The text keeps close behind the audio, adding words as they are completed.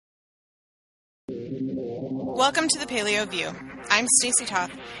Welcome to the Paleo View. I'm Stacey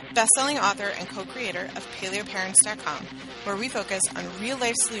Toth, best-selling author and co-creator of PaleoParents.com, where we focus on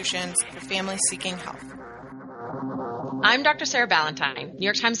real-life solutions for families seeking health. I'm Dr. Sarah Ballantyne, New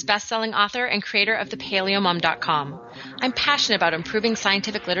York Times best-selling author and creator of thepaleomom.com. I'm passionate about improving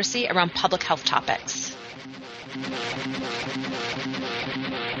scientific literacy around public health topics.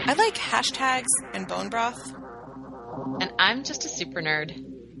 I like hashtags and bone broth. And I'm just a super nerd.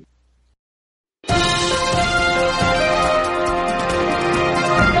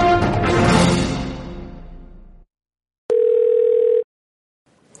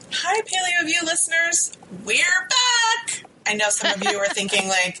 Hi, Paleo View listeners. We're back. I know some of you are thinking,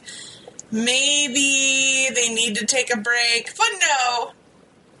 like, maybe they need to take a break. But no,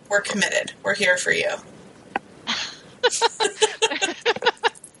 we're committed. We're here for you.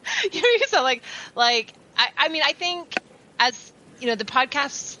 You sound like I mean, I think as, you know, the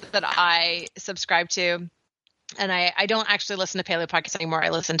podcasts that I subscribe to, and I don't actually listen to paleo podcasts anymore. I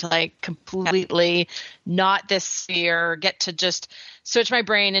listen to like completely not this sphere, get to just switch my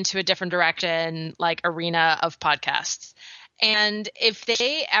brain into a different direction, like arena of podcasts. And if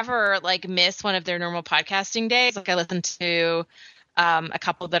they ever like miss one of their normal podcasting days, like I listen to a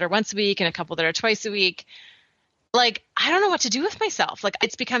couple that are once a week and a couple that are twice a week, like, I don't know what to do with myself. Like,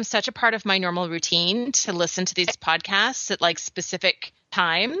 it's become such a part of my normal routine to listen to these podcasts at like specific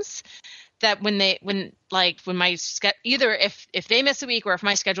times that either if they miss a week or if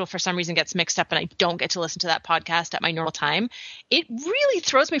my schedule for some reason gets mixed up and I don't get to listen to that podcast at my normal time, it really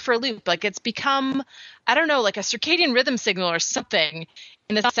throws me for a loop. Like, it's become, I don't know, like a circadian rhythm signal or something,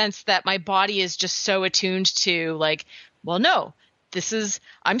 in the sense that my body is just so attuned to like, well, no,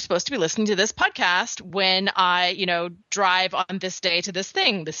 I'm supposed to be listening to this podcast when I, drive on this day to this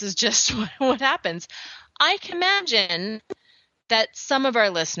thing. This is just what happens. I can imagine that some of our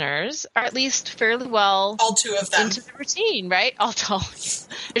listeners are at least fairly well all two of them into the routine, right?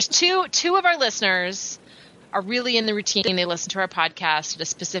 There's two of our listeners are really in the routine. They listen to our podcast at a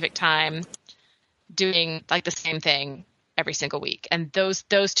specific time, doing like the same thing every single week. And those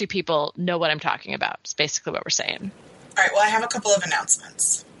two people know what I'm talking about. It's basically what we're saying. All right, well, I have a couple of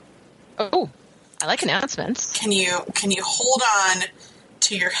announcements. Oh, I like announcements. Can you hold on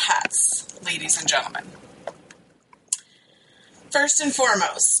to your hats, ladies and gentlemen? First and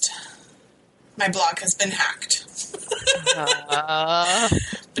foremost, my blog has been hacked. But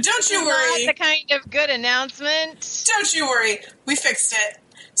don't you worry. Not the kind of good announcement. Don't you worry. We fixed it.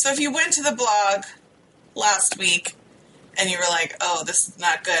 So if you went to the blog last week and you were like, oh, this is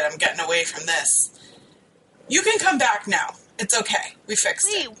not good, I'm getting away from this, you can come back now. It's okay. We fixed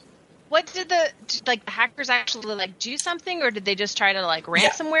it. What did the hackers actually do something, or did they just try to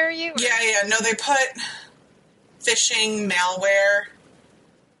ransomware you? Yeah. No, they put phishing malware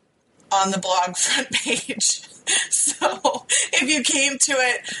on the blog front page. So if you came to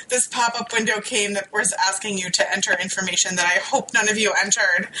it, this pop-up window came that was asking you to enter information that I hope none of you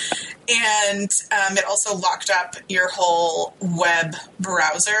entered. And it also locked up your whole web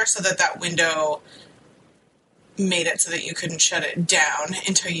browser so that window made it so that you couldn't shut it down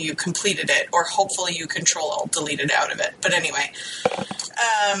until you completed it, or hopefully you Control-Alt-Delete it out of it. But anyway,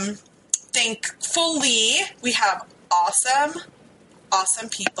 thankfully, we have awesome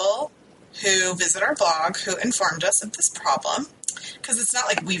people who visit our blog who informed us of this problem, because it's not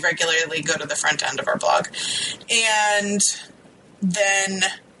like we regularly go to the front end of our blog. And then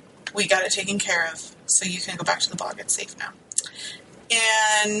we got it taken care of, so you can go back to the blog. It's safe now.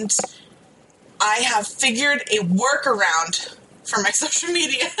 And I have figured a workaround for my social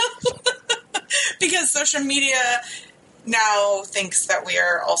media because social media now thinks that we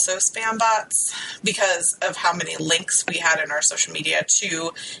are also spam bots because of how many links we had in our social media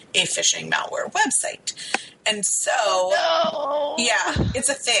to a phishing malware website. And so, Yeah, it's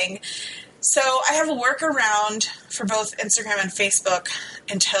a thing. So I have a workaround for both Instagram and Facebook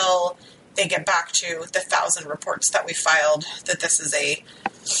until they get back to the 1,000 reports that we filed that this is a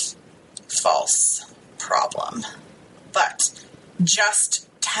false problem. But just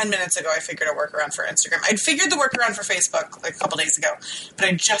 10 minutes ago, I figured a workaround for Instagram. I'd figured the workaround for Facebook like a couple days ago, but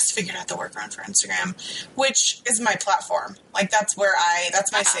I just figured out the workaround for Instagram, which is my platform. That's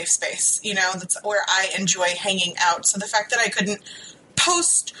my safe space. That's where I enjoy hanging out. So the fact that I couldn't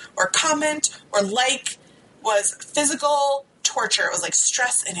post or comment or was physical torture. It was like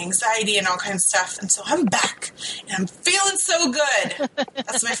stress and anxiety and all kinds of stuff. And so I'm back and I'm feeling so good.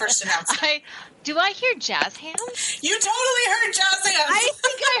 That's my first announcement. Do I hear jazz hands? You totally heard jazz hands. I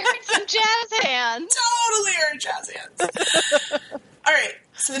think I heard some jazz hands. Totally heard jazz hands. All right.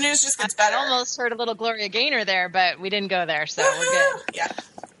 So the news just gets better. I almost heard a little Gloria Gaynor there, but we didn't go there. So we're good. Yeah.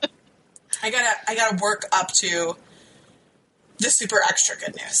 I gotta work up to the super extra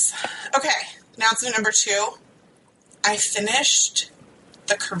good news. Okay, announcement number 2. I finished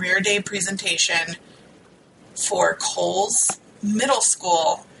the career day presentation for Cole's middle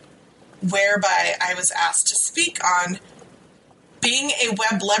school, whereby I was asked to speak on being a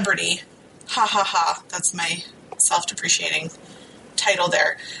web celebrity. Ha ha ha. That's my self-depreciating title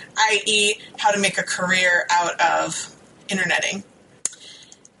there. i.e. how to make a career out of interneting.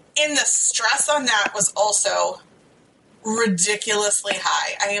 And the stress on that was also ridiculously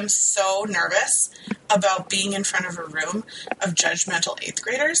high. I am so nervous about being in front of a room of judgmental 8th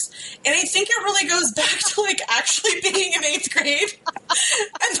graders. And I think it really goes back to like actually being in 8th grade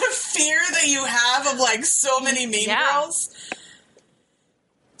and the fear that you have of like so many mean girls.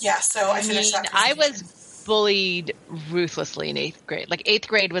 Yeah, so I finished that I presentation. was bullied ruthlessly in 8th grade. Like 8th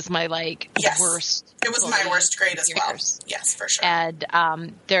grade was my worst. It was my worst grade as well. Yes, for sure. And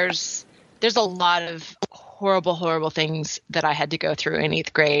there's a lot of horrible things that I had to go through in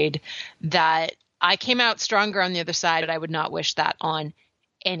 8th grade that I came out stronger on the other side, but I would not wish that on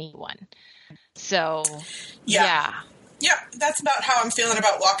anyone. So, yeah. Yeah, that's about how I'm feeling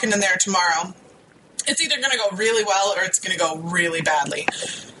about walking in there tomorrow. It's either going to go really well or it's going to go really badly.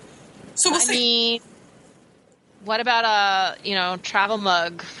 So we'll see. Mean, what about a travel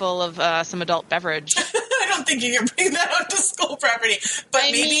mug full of some adult beverage? I don't think you can bring that out to school property, but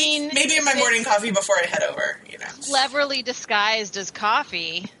maybe in my morning coffee before I head over. Cleverly disguised as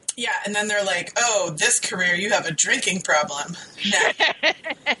coffee. Yeah, and then they're like, "Oh, this career, you have a drinking problem." No.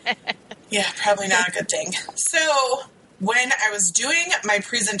 Yeah, probably not a good thing. So when I was doing my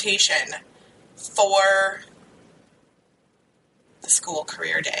presentation for the school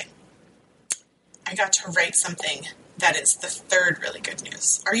career day, I got to write something that is the 3rd really good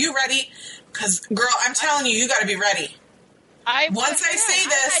news. Are you ready? Because, girl, I'm telling you, you got to be ready. Once I say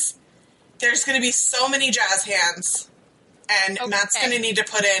this, there's going to be so many jazz hands, and Matt's going to need to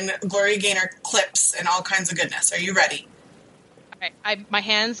put in Gloria Gaynor clips and all kinds of goodness. Are you ready? All right. My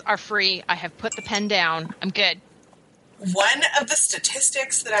hands are free. I have put the pen down. I'm good. One of the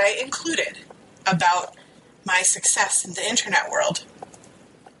statistics that I included about my success in the internet world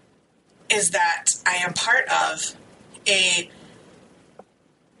is that I am part of a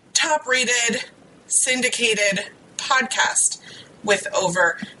top-rated, syndicated podcast with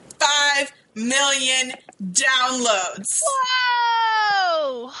over 5 million downloads.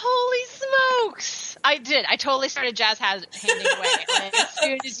 Whoa! Holy smokes! I did. I totally started jazz handing away as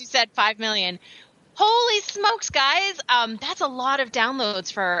soon as you said 5 million. Holy smokes, guys. That's a lot of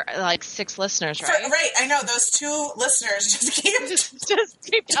downloads for like 6 listeners, right? Right. I know. Those 2 listeners just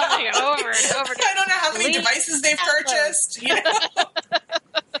keep telling it over and over. I don't know how many devices they've purchased.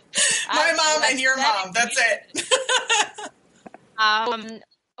 My mom and your mom. That's it.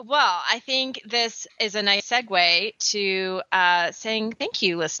 Well, I think this is a nice segue to saying thank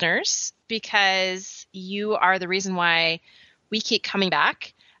you, listeners, because you are the reason why we keep coming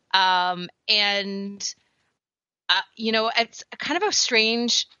back. It's kind of a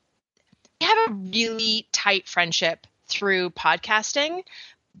strange, we have a really tight friendship through podcasting,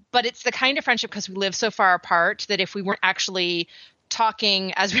 but it's the kind of friendship because we live so far apart that if we weren't actually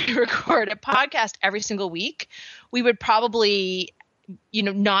talking as we record a podcast every single week, we would probably,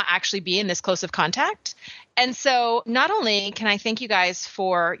 not actually be in this close of contact. And so not only can I thank you guys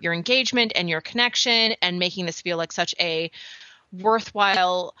for your engagement and your connection and making this feel like such a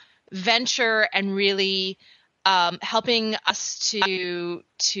worthwhile venture and really helping us to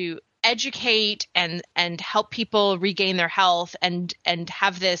educate and help people regain their health and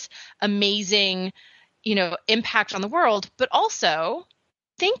have this amazing, impact on the world, but also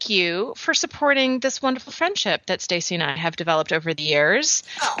thank you for supporting this wonderful friendship that Stacey and I have developed over the years.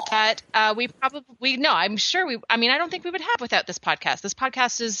 Oh. That I don't think we would have without this podcast. This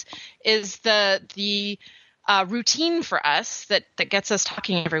podcast is the routine for us that gets us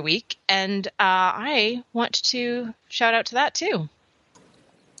talking every week. And I want to shout out to that too.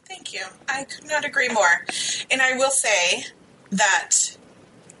 Thank you. I could not agree more. And I will say that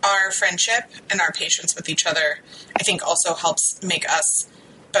our friendship and our patience with each other, I think also helps make us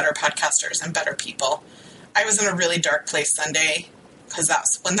better podcasters and better people. I was in a really dark place Sunday because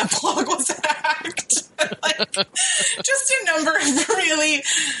that's when the blog was hacked. Just a number of really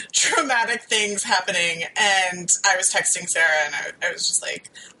traumatic things happening. And I was texting Sarah and I was just like,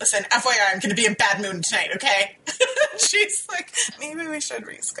 listen, FYI, I'm going to be in bad mood tonight, okay? She's like, maybe we should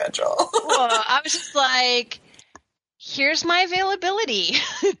reschedule. Well, I was just like, here's my availability.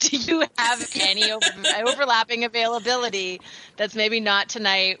 Do you have any overlapping availability that's maybe not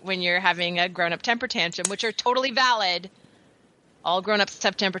tonight when you're having a grown-up temper tantrum, which are totally valid, All grown ups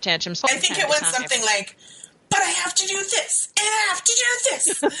have temper tantrums. I think it went something like, but I have to do this, and I have to do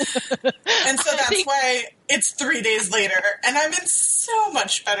this. And so that's why it's 3 days later, and I'm in so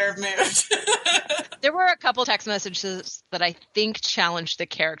much better mood. There were a couple text messages that I think challenged the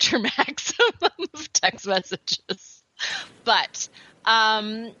character maximum of text messages. But,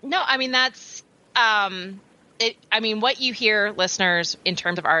 no, I mean, that's, what you hear, listeners, in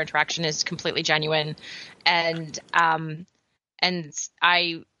terms of our interaction is completely genuine. And it's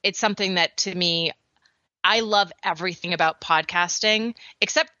something that, to me, I love everything about podcasting,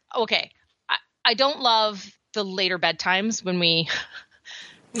 except, okay, I don't love the later bedtimes when we...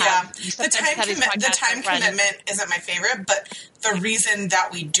 Yeah, the time commitment isn't my favorite, but the reason that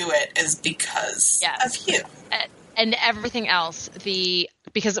we do it is because of you. And everything else,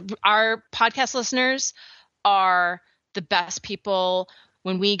 because our podcast listeners are the best people.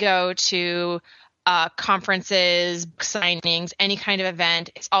 When we go to conferences, signings, any kind of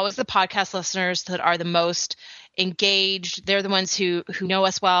event, it's always the podcast listeners that are the most engaged. They're the ones who know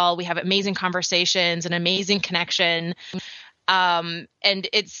us well. We have amazing conversations, an amazing connection. And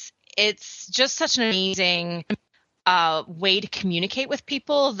it's just such an amazing way to communicate with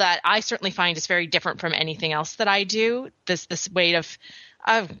people that I certainly find is very different from anything else that I do. This way of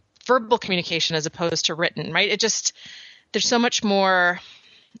verbal communication as opposed to written, right? There's so much more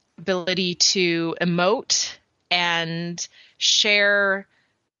ability to emote and share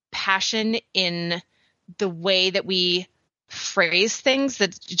passion in the way that we phrase things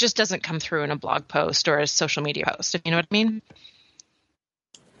that just doesn't come through in a blog post or a social media post, if you know what I mean.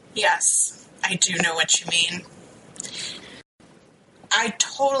 Yes, I do know what you mean. I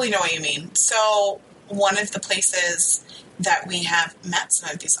totally know what you mean. So one of the places that we have met some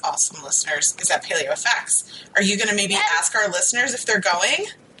of these awesome listeners is at Paleo Effects. Are you going to maybe ask our listeners if they're going?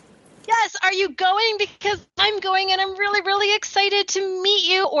 Yes. Are you going? Because I'm going and I'm really, really excited to meet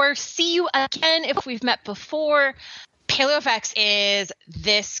you or see you again if we've met before. Paleo Effects is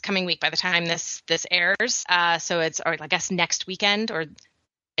this coming week by the time this airs. So it's, or I guess next weekend, or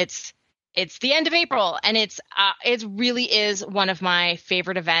it's the end of April, and it really is one of my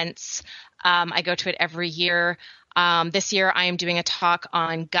favorite events. I go to it every year. This year I am doing a talk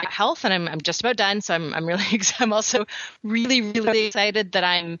on gut health, and I'm just about done. So I'm also really, really excited that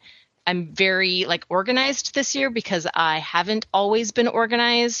I'm very organized this year, because I haven't always been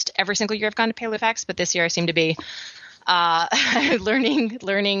organized every single year I've gone to Paleo Effects, but this year I seem to be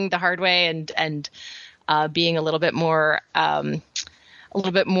learning the hard way and being a little bit more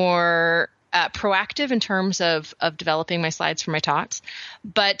proactive in terms of developing my slides for my talks.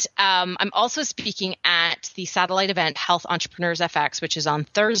 But I'm also speaking at the satellite event Health Entrepreneurs FX, which is on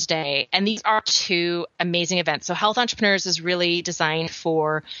Thursday. And these are two amazing events. So Health Entrepreneurs is really designed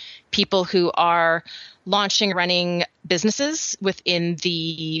for people who are launching, running businesses within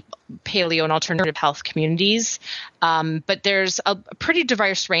the paleo and alternative health communities. But there's a pretty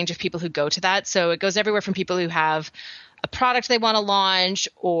diverse range of people who go to that. So it goes everywhere from people who have a product they want to launch,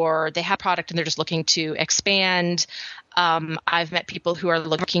 or they have a product and they're just looking to expand. I've met people who are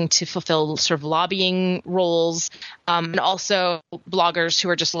looking to fulfill sort of lobbying roles, and also bloggers who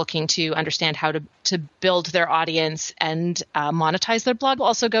are just looking to understand how to build their audience and monetize their blog will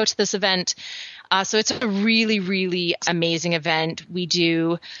also go to this event. So it's a really, really amazing event. We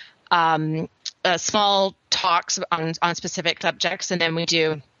do small talks on specific subjects, and then we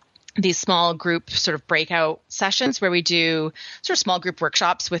do these small group sort of breakout sessions where we do sort of small group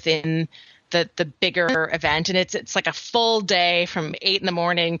workshops within the bigger event. And it's like a full day from 8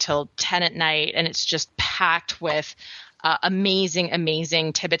 a.m. till 10 at night. And it's just packed with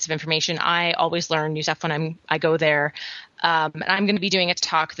amazing tidbits of information. I always learn new stuff when I go there. And I'm going to be doing a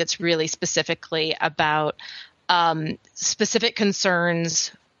talk that's really specifically about specific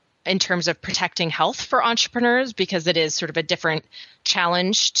concerns in terms of protecting health for entrepreneurs, because it is sort of a different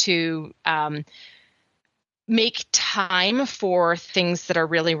challenge to make time for things that are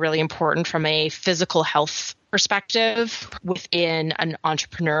really, really important from a physical health perspective within an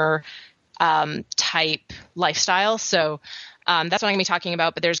entrepreneur type lifestyle. So that's what I'm going to be talking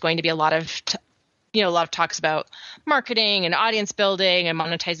about. But there's going to be a lot of talks about marketing and audience building and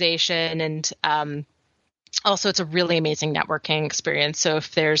monetization, and also, it's a really amazing networking experience. So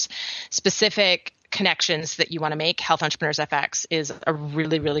if there's specific connections that you want to make, Health Entrepreneurs FX is a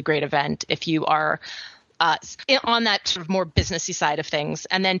really, really great event if you are on that sort of more businessy side of things.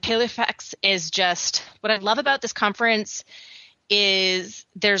 And then Paleo FX is just, what I love about this conference is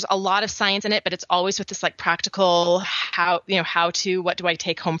there's a lot of science in it, but it's always with this practical what do I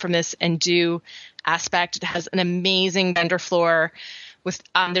take home from this and do aspect. It has an amazing vendor floor with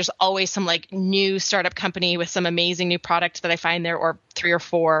there's always some like new startup company with some amazing new product that I find there, or 3 or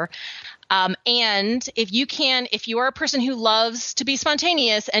 4. And if you are a person who loves to be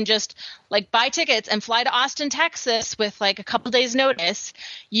spontaneous and just like buy tickets and fly to Austin, Texas with like a couple days notice,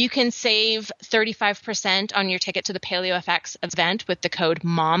 you can save 35% on your ticket to the PaleoFX event with the code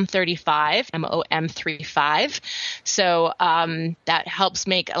MOM35, MOM35. So that helps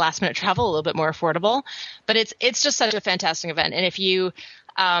make a last minute travel a little bit more affordable. But it's just such a fantastic event. And if you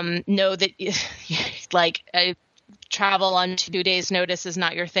know that like travel on 2 days notice is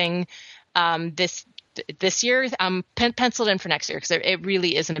not your thing, this year, penciled in for next year, because it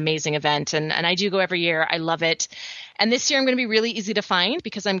really is an amazing event. And I do go every year. I love it. And this year I'm going to be really easy to find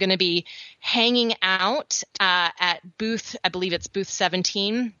because I'm going to be hanging out at booth, I believe it's booth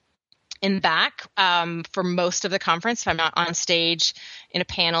 17 in the back for most of the conference. If I'm not on stage in a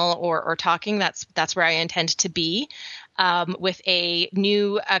panel or talking, that's where I intend to be. With a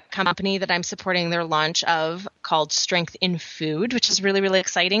new company that I'm supporting their launch of called Strength in Food, which is really, really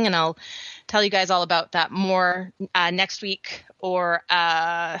exciting. And I'll tell you guys all about that more next week or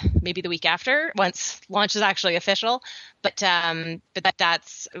maybe the week after, once launch is actually official. But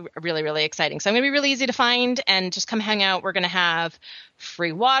that's really, really exciting. So I'm going to be really easy to find, and just come hang out. We're going to have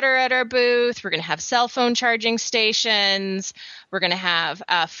free water at our booth. We're going to have cell phone charging stations. We're going to have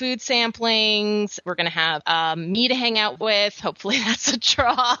food samplings. We're going to have me to hang out with. Hopefully that's a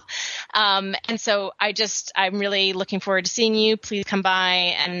draw. And so I'm really looking forward to seeing you. Please come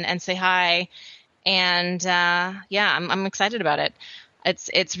by and say hi. And I'm excited about it.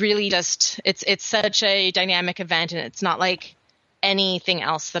 It's really just it's such a dynamic event, and it's not like anything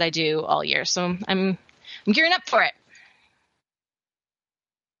else that I do all year. So I'm gearing up for it.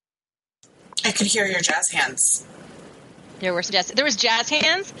 I could hear your jazz hands. There was jazz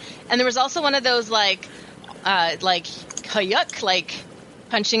hands, and there was also one of those like hayuk, like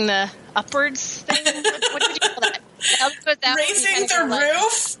punching the upwards thing. What did you call that? Raising the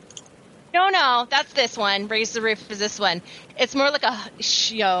roof? No, that's this one. Raise the roof is this one. It's more like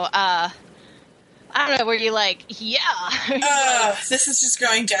I don't know, where you like, yeah. This is just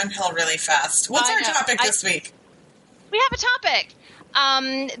going downhill really fast. What's our topic this week? We have a topic.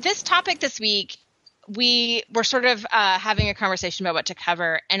 This topic this week, we were sort of having a conversation about what to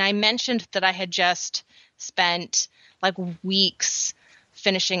cover, and I mentioned that I had just spent like weeks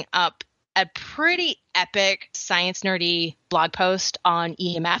finishing up a pretty epic science nerdy blog post on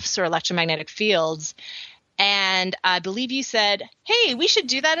EMFs, or electromagnetic fields. And I believe you said, "Hey, we should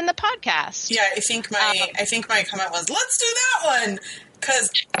do that in the podcast." Yeah, I think my comment was, "Let's do that one,"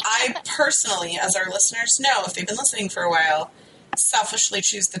 because I personally, as our listeners know, if they've been listening for a while, selfishly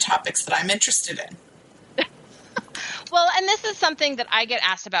choose the topics that I'm interested in. Well, and this is something that I get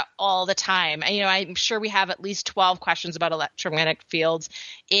asked about all the time. And, I'm sure we have at least 12 questions about electromagnetic fields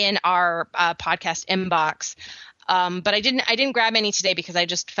in our podcast inbox. But I didn't grab any today because I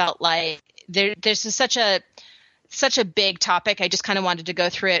just felt like there's just such a big topic. I just kind of wanted to go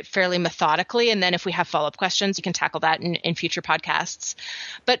through it fairly methodically. And then if we have follow-up questions, you can tackle that in future podcasts.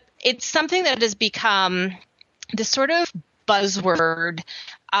 But it's something that has become this sort of buzzword,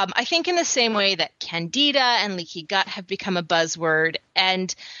 I think, in the same way that candida and leaky gut have become a buzzword.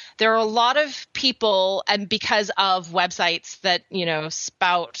 And there are a lot of people, and because of websites that,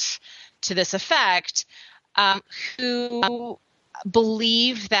 spout to this effect, who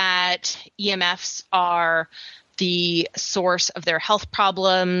believe that EMFs are the source of their health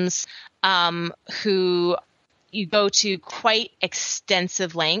problems, who you go to quite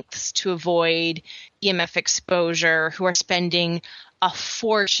extensive lengths to avoid EMF exposure, who are spending a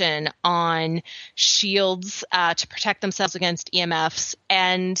fortune on shields to protect themselves against EMFs.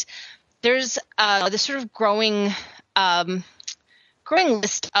 And there's this sort of growing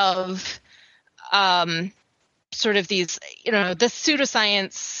list of sort of these, the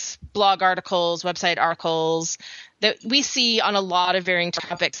pseudoscience blog articles, website articles that we see on a lot of varying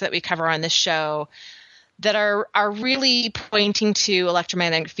topics that we cover on this show, that are really pointing to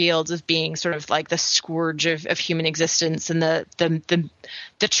electromagnetic fields as being sort of like the scourge of human existence and the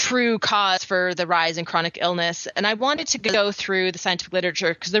true cause for the rise in chronic illness. And I wanted to go through the scientific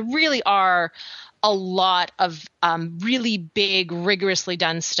literature because there really are a lot of really big, rigorously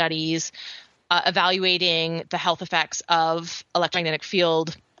done studies evaluating the health effects of electromagnetic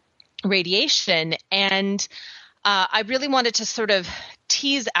field radiation. And I really wanted to sort of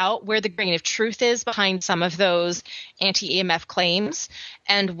tease out where the grain of truth is behind some of those anti-EMF claims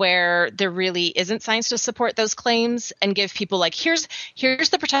and where there really isn't science to support those claims, and give people like, here's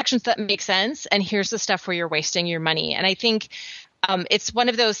the protections that make sense, and here's the stuff where you're wasting your money. And I think it's one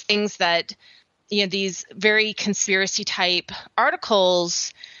of those things that these very conspiracy type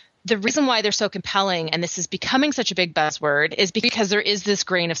articles, the reason why they're so compelling, and this is becoming such a big buzzword, is because there is this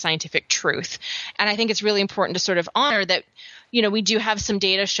grain of scientific truth. And I think it's really important to sort of honor that, we do have some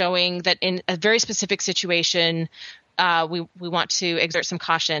data showing that in a very specific situation, we want to exert some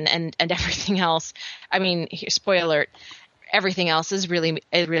caution, and everything else. I mean, spoiler alert, everything else is really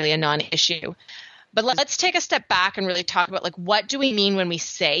a non-issue. But let's take a step back and really talk about, like, what do we mean when we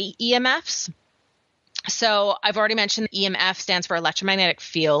say EMFs? So I've already mentioned EMF stands for electromagnetic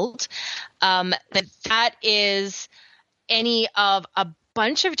field. That is any of a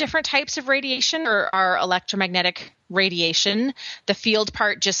bunch of different types of radiation, or our electromagnetic radiation. The field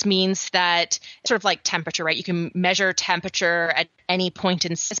part just means that it's sort of like temperature, right? You can measure temperature at any point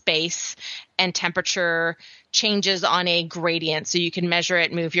in space, and temperature changes on a gradient. So you can measure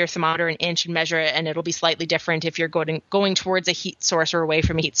it, move your thermometer an inch and measure it, and it'll be slightly different if you're going towards a heat source or away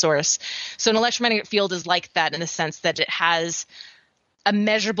from a heat source. So an electromagnetic field is like that in the sense that it has a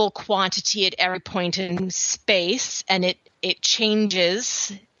measurable quantity at every point in space, and it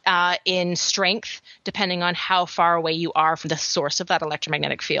changes in strength depending on how far away you are from the source of that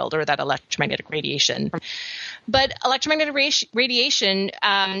electromagnetic field or that electromagnetic radiation. But electromagnetic radiation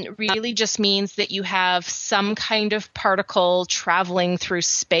really just means that you have some kind of particle traveling through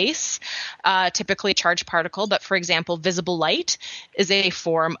space, typically a charged particle. But for example, visible light is a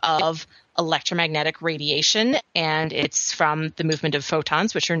form of electromagnetic radiation, and it's from the movement of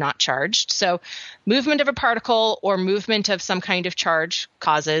photons, which are not charged. So movement of a particle or movement of some kind of charge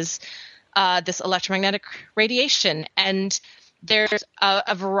causes this electromagnetic radiation. And there's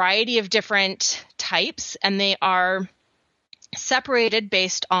a variety of different types, and they are separated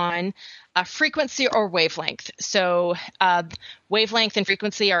based on frequency or wavelength. So wavelength and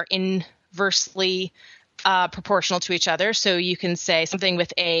frequency are inversely proportional to each other. So you can say something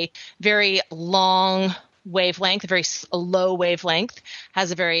with a very long wavelength, a low wavelength,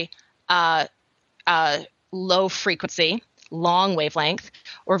 has a very low frequency, long wavelength,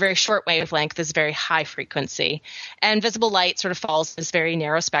 or very short wavelength is very high frequency. And visible light sort of falls in this very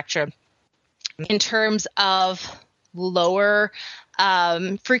narrow spectrum. In terms of lower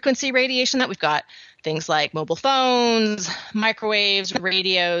frequency radiation, that we've got things like mobile phones, microwaves,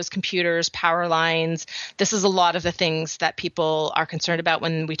 radios, computers, power lines. This is a lot of the things that people are concerned about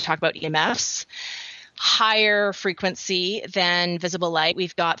when we talk about EMFs. Higher frequency than visible light,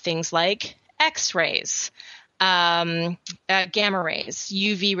 we've got things like X-rays, gamma rays,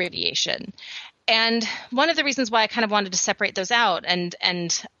 UV radiation. And one of the reasons why I kind of wanted to separate those out, and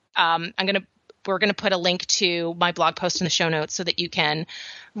we're going to put a link to my blog post in the show notes so that you can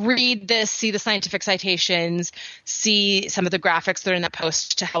read this, see the scientific citations, see some of the graphics that are in that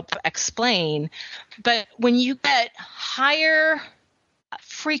post to help explain. But when you get higher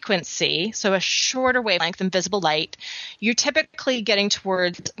frequency, so a shorter wavelength than visible light, you're typically getting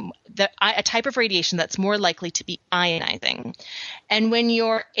towards a type of radiation that's more likely to be ionizing. And when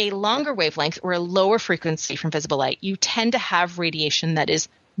you're a longer wavelength or a lower frequency from visible light, you tend to have radiation that is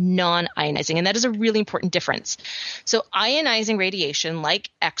non-ionizing, and that is a really important difference. So ionizing radiation, like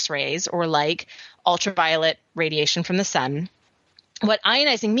X-rays or like ultraviolet radiation from the sun, what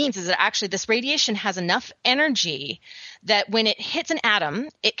ionizing means is that actually this radiation has enough energy that when it hits an atom,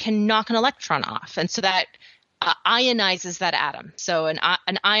 it can knock an electron off, and so that ionizes that atom. So an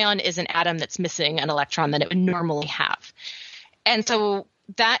ion is an atom that's missing an electron that it would normally have. And so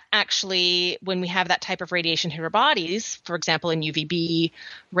that actually, when we have that type of radiation hit our bodies, for example, in UVB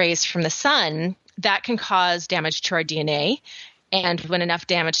rays from the sun, that can cause damage to our DNA. And when enough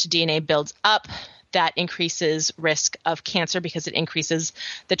damage to DNA builds up, that increases risk of cancer because it increases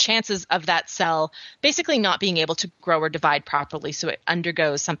the chances of that cell basically not being able to grow or divide properly. So it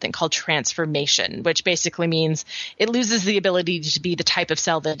undergoes something called transformation, which basically means it loses the ability to be the type of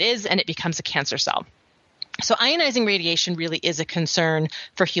cell that it is, and it becomes a cancer cell. So ionizing radiation really is a concern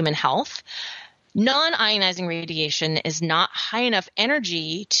for human health. Non-ionizing radiation is not high enough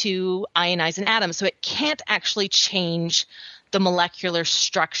energy to ionize an atom, so it can't actually change the molecular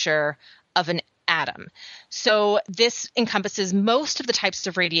structure of an atom. So this encompasses most of the types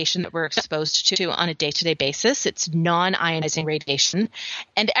of radiation that we're exposed to on a day-to-day basis. It's non-ionizing radiation.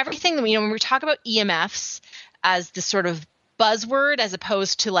 And everything that when we talk about EMFs as this sort of buzzword as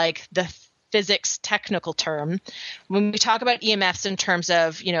opposed to like the physics technical term, when we talk about EMFs in terms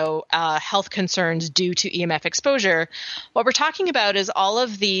of, health concerns due to EMF exposure, what we're talking about is all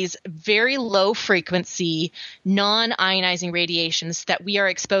of these very low frequency, non-ionizing radiations that we are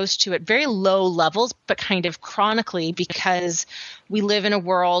exposed to at very low levels, but kind of chronically because we live in a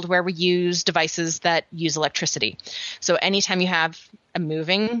world where we use devices that use electricity. So anytime you have a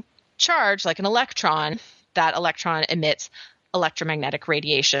moving charge, like an electron, that electron emits electromagnetic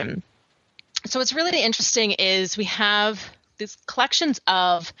radiation. So what's really interesting is we have these collections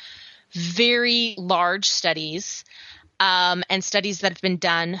of very large studies and studies that have been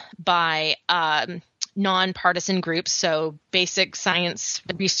done by nonpartisan groups, so basic science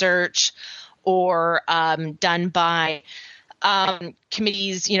research, or done by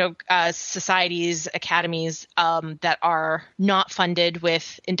committees, societies, academies that are not funded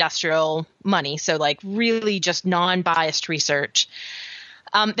with industrial money. So like really just non-biased research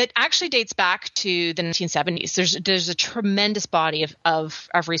that actually dates back to the 1970s. There's a tremendous body of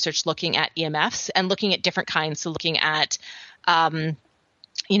research looking at EMFs and looking at different kinds. So looking at,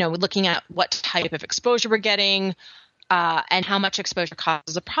 looking at what type of exposure we're getting, and how much exposure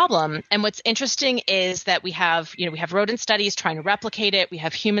causes a problem. And what's interesting is that we have rodent studies trying to replicate it. We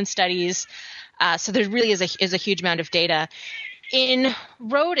have human studies. So there really is a huge amount of data. In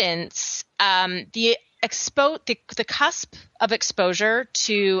rodents, the cusp of exposure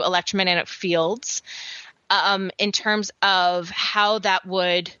to electromagnetic fields, in terms of how that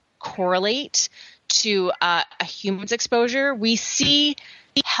would correlate to a human's exposure, we see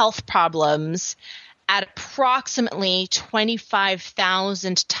health problems at approximately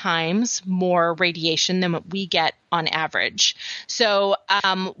 25,000 times more radiation than what we get on average. So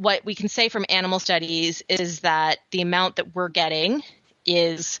what we can say from animal studies is that the amount that we're getting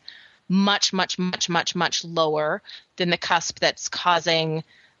is much, much, much, much, much lower than the cusp that's causing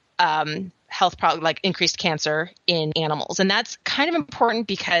health problems like increased cancer in animals. And that's kind of important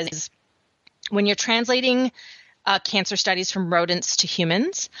because when you're translating cancer studies from rodents to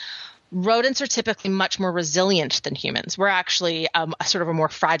humans, rodents are typically much more resilient than humans. We're actually a sort of a more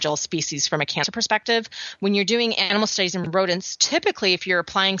fragile species from a cancer perspective. When you're doing animal studies in rodents, typically if you're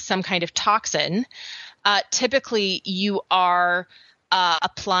applying some kind of toxin, typically you are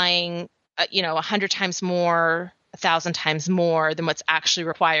applying, 100 times more, 1,000 times more than what's actually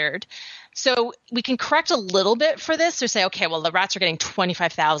required. So we can correct a little bit for this or say, okay, well, the rats are getting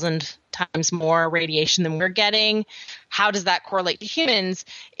 25,000 times more radiation than we're getting. How does that correlate to humans?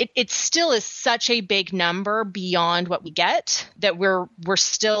 It still is such a big number beyond what we get that we're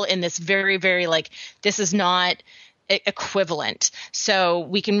still in this very, very this is not equivalent. So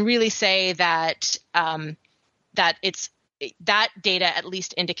we can really say that that data at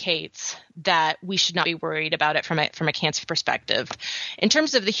least indicates that we should not be worried about it from a cancer perspective. In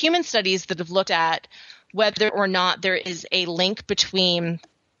terms of the human studies that have looked at whether or not there is a link between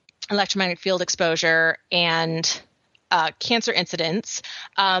electromagnetic field exposure and cancer incidence,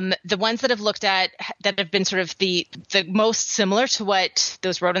 the ones that have looked at that have been sort of the most similar to what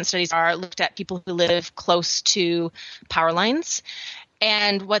those rodent studies are looked at people who live close to power lines.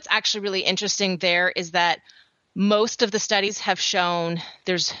 And what's actually really interesting there is that most of the studies have shown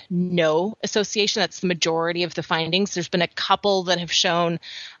there's no association. That's the majority of the findings. There's been a couple that have shown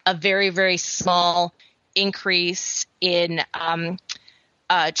a very, very small increase in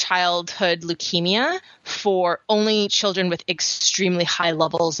childhood leukemia for only children with extremely high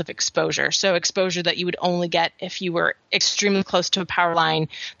levels of exposure. So exposure that you would only get if you were extremely close to a power line.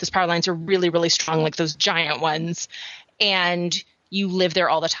 Those power lines are really, really strong, like those giant ones. And you live there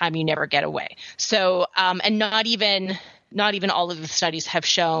all the time, you never get away. So, and not even all of the studies have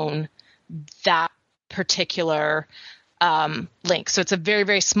shown that particular link. So it's a very,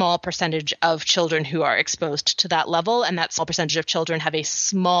 very small percentage of children who are exposed to that level, and that small percentage of children have a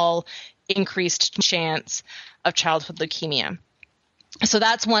small increased chance of childhood leukemia. So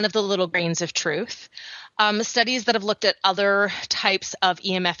that's one of the little grains of truth. Studies that have looked at other types of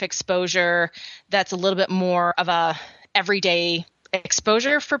EMF exposure that's a little bit more of a everyday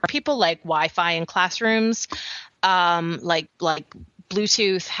exposure for people, like Wi-Fi in classrooms, like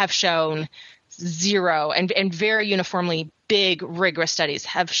Bluetooth, have shown zero, and very uniformly big rigorous studies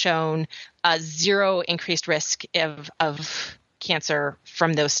have shown zero increased risk of cancer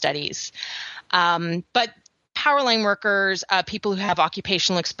from those studies. But power line workers, people who have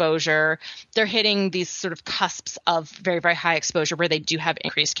occupational exposure, they're hitting these sort of cusps of very, very high exposure where they do have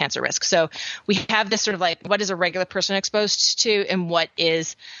increased cancer risk. So we have this sort of what is a regular person exposed to, and what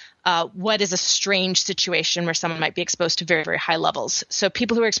is a strange situation where someone might be exposed to very, very high levels. So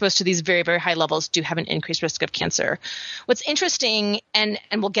people who are exposed to these very, very high levels do have an increased risk of cancer. What's interesting, and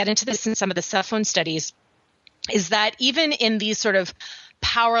we'll get into this in some of the cell phone studies, is that even in these sort of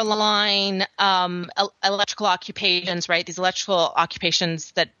power line electrical occupations, right? These electrical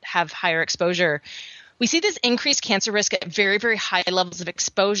occupations that have higher exposure, we see this increased cancer risk at very, very high levels of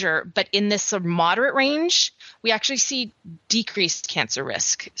exposure. But in this sort of moderate range, we actually see decreased cancer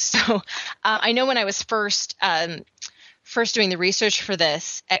risk. So I know when I was first first doing the research for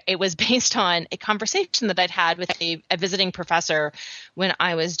this, it was based on a conversation that I'd had with a visiting professor when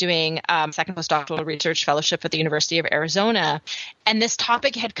I was doing second postdoctoral research fellowship at the University of Arizona. And this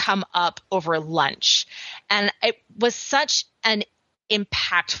topic had come up over lunch. And it was such an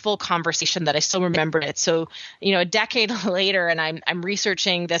impactful conversation that I still remembered it. So, a decade later, and I'm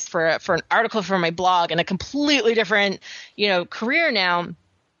researching this for an article for my blog and a completely different, career now.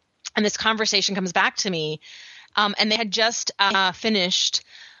 And this conversation comes back to me. And they had just finished,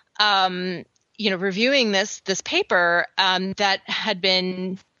 reviewing this paper that had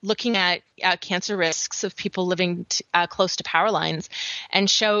been looking at cancer risks of people living close to power lines, and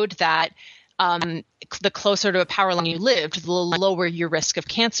showed that the closer to a power line you lived, the lower your risk of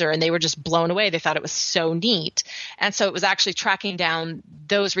cancer. And they were just blown away. They thought it was so neat. And so it was actually tracking down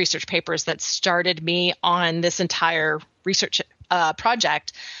those research papers that started me on this entire research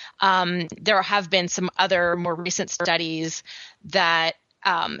project. There have been some other more recent studies that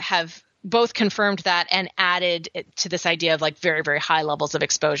have both confirmed that and added to this idea of like very, very high levels of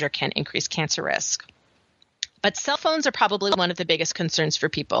exposure can increase cancer risk. But cell phones are probably one of the biggest concerns for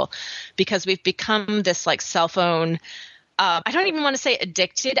people, because we've become this like cell phone, I don't even want to say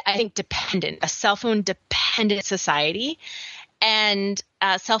addicted, I think dependent, a cell phone dependent society. And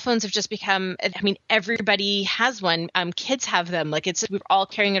cell phones have just become, everybody has one. Kids have them. We're all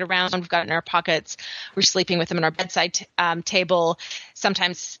carrying it around. We've got it in our pockets. We're sleeping with them on our bedside table.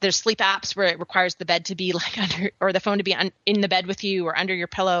 Sometimes there's sleep apps where it requires the bed to be like under, or the phone to be in the bed with you or under your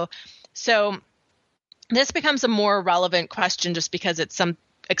pillow. So this becomes a more relevant question just because it's some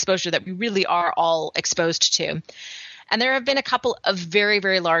exposure that we really are all exposed to. And there have been a couple of very,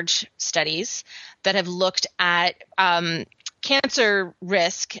 very large studies that have looked at cancer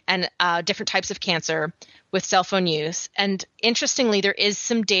risk and different types of cancer with cell phone use. And interestingly, there is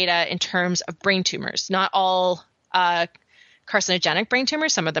some data in terms of brain tumors, not all carcinogenic brain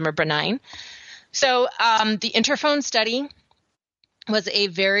tumors. Some of them are benign. So the Interphone study was a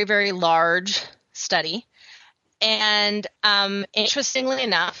very, very large study. And interestingly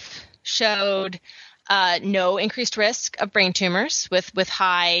enough, showed no increased risk of brain tumors with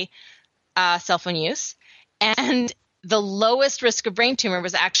high cell phone use. And the lowest risk of brain tumor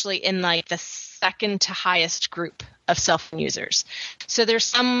was actually in like the second to highest group of cell phone users. So there's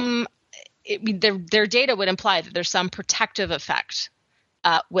some, their data would imply that there's some protective effect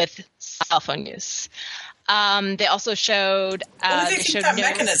with cell phone use. They also showed. What do they think that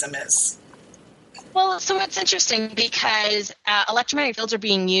mechanism is? Well, so it's interesting because electromagnetic fields are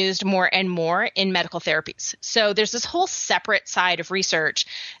being used more and more in medical therapies. So there's this whole separate side of research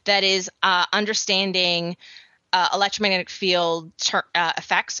that is understanding electromagnetic field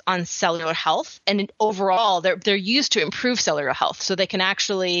effects on cellular health. And overall, they're used to improve cellular health. So they can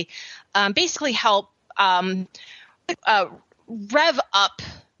actually basically help rev up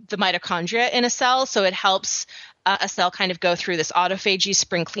the mitochondria in a cell. So it helps a cell kind of go through this autophagy,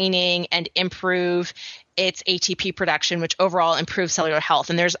 spring cleaning, and improve its ATP production, which overall improves cellular health.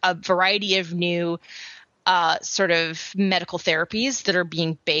 And there's a variety of new sort of medical therapies that are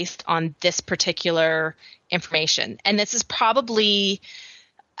being based on this particular information. And this is probably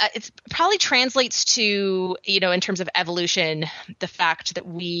it probably translates to, in terms of evolution, the fact that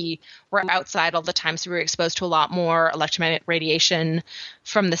we were outside all the time, so we were exposed to a lot more electromagnetic radiation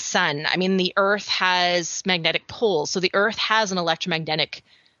from the sun. I mean, the Earth has magnetic poles, so the Earth has an electromagnetic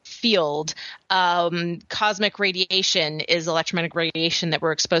field. Cosmic radiation is electromagnetic radiation that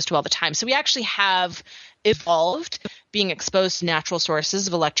we're exposed to all the time. So we actually have evolved being exposed to natural sources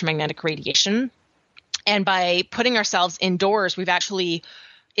of electromagnetic radiation. And by putting ourselves indoors, we've actually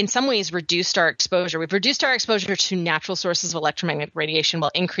in some ways reduced our exposure. We've reduced our exposure to natural sources of electromagnetic radiation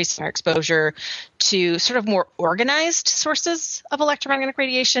while increasing our exposure to sort of more organized sources of electromagnetic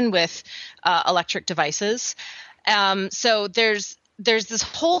radiation with electric devices. So there's this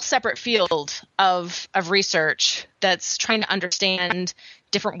whole separate field of research that's trying to understand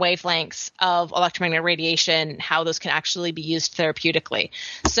different wavelengths of electromagnetic radiation, how those can actually be used therapeutically.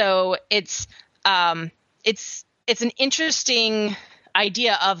 So it's an interesting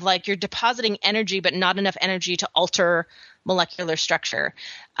idea of like you're depositing energy, but not enough energy to alter molecular structure.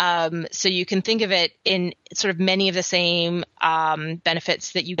 So you can think of it in sort of many of the same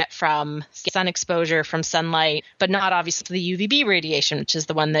benefits that you get from sun exposure, from sunlight, but not obviously the UVB radiation, which is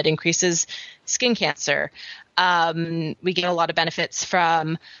the one that increases skin cancer. We get a lot of benefits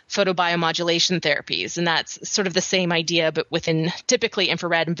from photobiomodulation therapies, and that's sort of the same idea, but within typically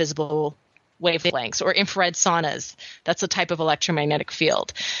infrared and visible wavelengths, or infrared saunas. That's a type of electromagnetic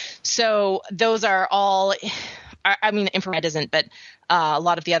field. So those are all, I mean, infrared isn't, but a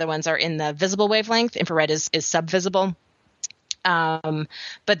lot of the other ones are in the visible wavelength. Infrared is subvisible.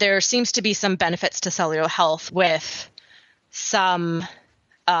 But there seems to be some benefits to cellular health with some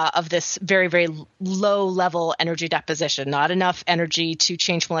of this very, very low level energy deposition. Not enough energy to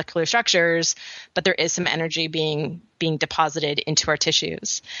change molecular structures, but there is some energy being deposited into our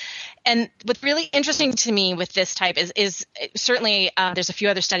tissues. And what's really interesting to me with this type is certainly there's a few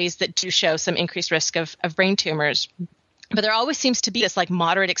other studies that do show some increased risk of brain tumors, but there always seems to be this like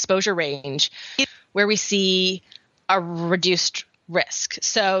moderate exposure range where we see a reduced risk.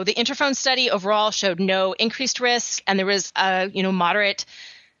 So the interphone study overall showed no increased risk, and there was moderate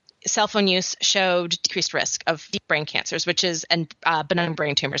cell phone use showed decreased risk of deep brain cancers, and benign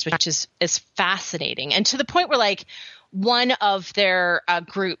brain tumors, which is fascinating. And to the point where like one of their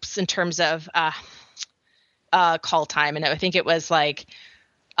groups in terms of call time, and I think it was like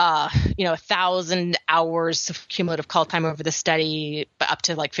 1,000 hours of cumulative call time over the study, but up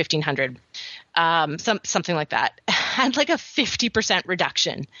to like 1,500, something like that, had like a 50%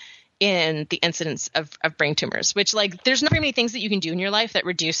 reduction in the incidence of brain tumors, which like there's not very many things that you can do in your life that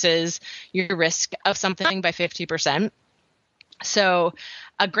reduces your risk of something by 50%. So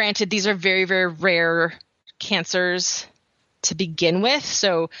granted, these are very, very rare cancers to begin with.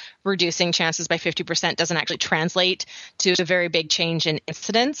 So reducing chances by 50% doesn't actually translate to a very big change in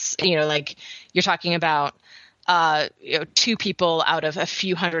incidence. Like you're talking about 2 people out of a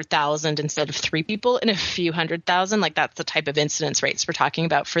few 100,000 instead of 3 people in a few 100,000. Like that's the type of incidence rates we're talking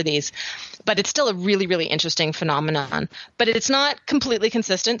about for these. But it's still a really, really interesting phenomenon. But it's not completely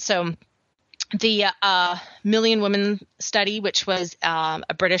consistent. So the Million Women study, which was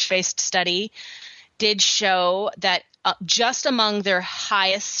a British-based study, did show that just among their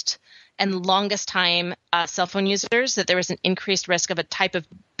highest and longest time cell phone users, that there was an increased risk of a type of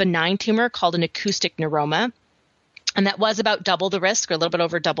benign tumor called an acoustic neuroma. And that was about double the risk, or a little bit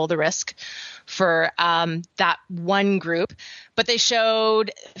over double the risk for that one group. But they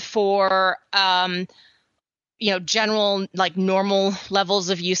showed for, general, like normal levels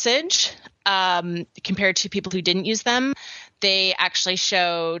of usage compared to people who didn't use them, they actually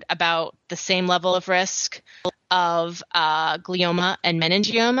showed about the same level of risk of glioma and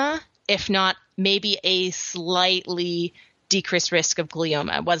meningioma, if not maybe a slightly decreased risk of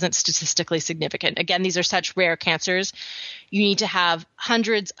glioma. It wasn't statistically significant. Again, these are such rare cancers. You need to have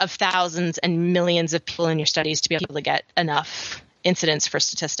hundreds of thousands and millions of people in your studies to be able to get enough incidence for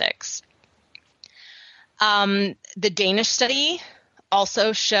statistics. The Danish study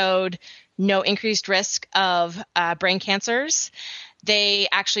also showed no increased risk of brain cancers. They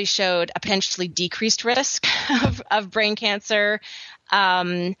actually showed a potentially decreased risk of brain cancer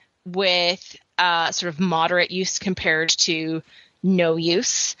with sort of moderate use compared to no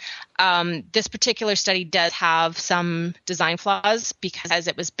use. This particular study does have some design flaws because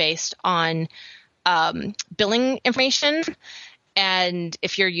it was based on billing information. And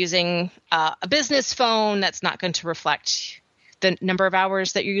if you're using a business phone, that's not going to reflect the number of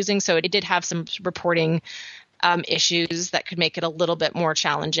hours that you're using. So it did have some reporting issues that could make it a little bit more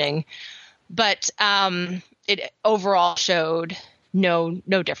challenging. But it overall showed no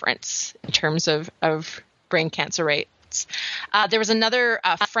difference in terms of brain cancer rates. There was another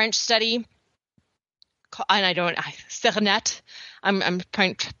French study, and Serenet.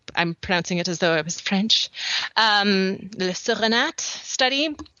 I'm pronouncing it as though it was French. The Serenet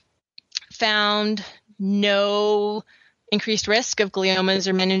study found no increased risk of gliomas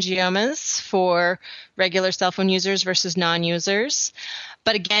or meningiomas for regular cell phone users versus non-users.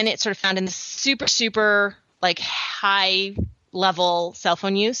 But again, it sort of found in the super like high level cell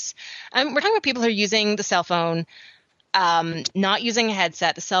phone use. We're talking about people who are using the cell phone, not using a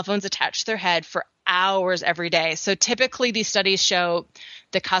headset. The cell phone's attached to their head for hours every day. So typically these studies show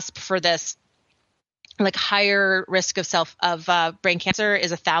the cusp for this like higher risk of brain cancer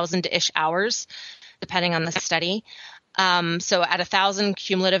is 1,000-ish hours, depending on the study. So at 1,000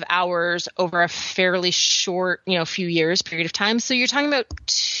 cumulative hours over a fairly short, few years period of time. So you're talking about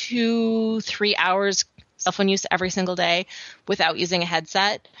 2-3 hours cell phone use every single day without using a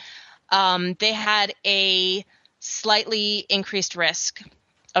headset. They had a slightly increased risk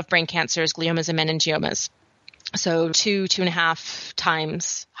of brain cancers, gliomas, and meningiomas. So 2.5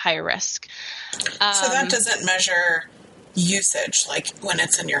 times higher risk. So that doesn't measure usage, like when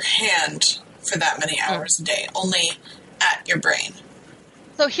it's in your hand for that many hours a day, only at your brain.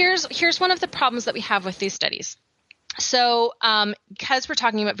 So here's one of the problems that we have with these studies. So because we're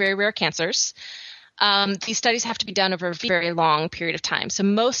talking about very rare cancers, these studies have to be done over a very long period of time. So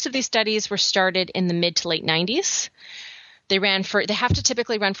most of these studies were started in the mid to late 90s. They have to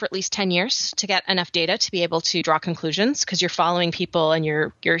typically run for at least 10 years to get enough data to be able to draw conclusions, because you're following people and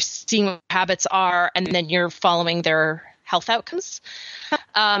you're seeing what habits are, and then you're following their health outcomes.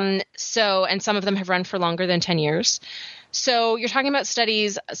 And some of them have run for longer than 10 years. So you're talking about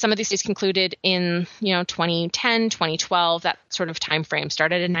studies, some of these studies concluded in, 2010, 2012, that sort of time frame,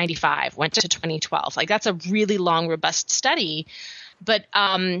 started in 95, went to 2012. Like that's a really long, robust study. But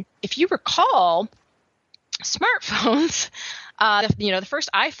if you recall, smartphones, the first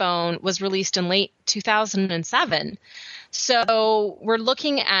iPhone was released in late 2007. So we're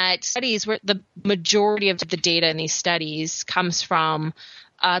looking at studies where the majority of the data in these studies comes from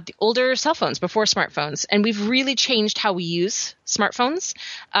the older cell phones before smartphones. And we've really changed how we use smartphones,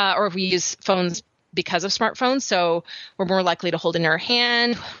 or if we use phones because of smartphones. So we're more likely to hold in our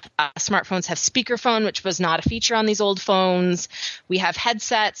hand. Smartphones have speakerphone, which was not a feature on these old phones. We have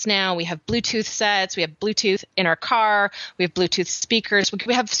headsets now. We have Bluetooth sets. We have Bluetooth in our car. We have Bluetooth speakers.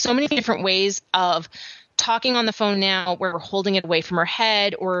 We have so many different ways of talking on the phone now where we're holding it away from our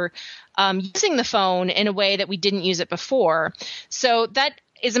head or using the phone in a way that we didn't use it before. So that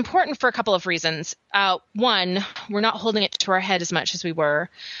is important for a couple of reasons. One, we're not holding it to our head as much as we were.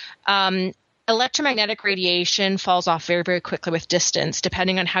 Electromagnetic radiation falls off very, very quickly with distance.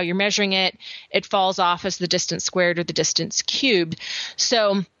 Depending on how you're measuring it, it falls off as the distance squared or the distance cubed.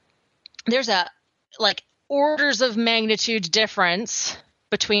 So there's a orders of magnitude difference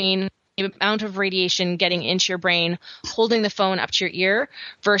between the amount of radiation getting into your brain, holding the phone up to your ear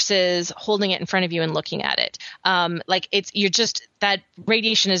versus holding it in front of you and looking at it. That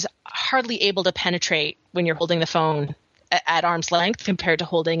radiation is hardly able to penetrate when you're holding the phone at arm's length compared to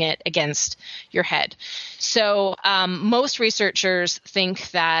holding it against your head. So most researchers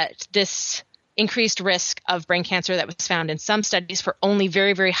think that this increased risk of brain cancer that was found in some studies for only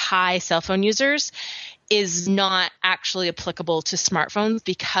very, very high cell phone users is not actually applicable to smartphones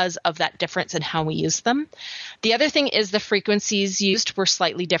because of that difference in how we use them. The other thing is the frequencies used were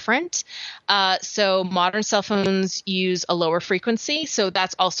slightly different. So modern cell phones use a lower frequency. So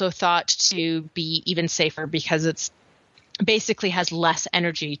that's also thought to be even safer because it's basically has less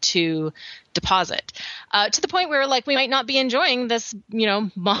energy to deposit, to the point where we might not be enjoying this,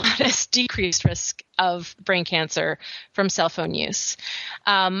 modest decreased risk of brain cancer from cell phone use.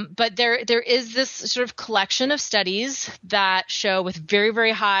 But there is this sort of collection of studies that show with very,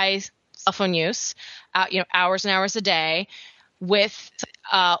 very high cell phone use, hours and hours a day with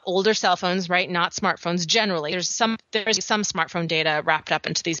older cell phones, right? Not smartphones generally. There's some smartphone data wrapped up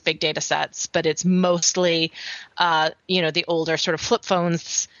into these big data sets, but it's mostly, the older sort of flip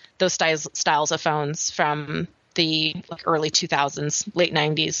phones, those styles of phones from the early 2000s, late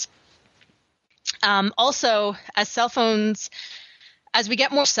 90s. Also, as we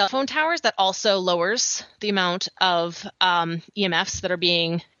get more cell phone towers, that also lowers the amount of EMFs that are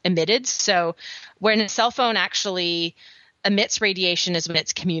being emitted. So when a cell phone actually emits radiation is when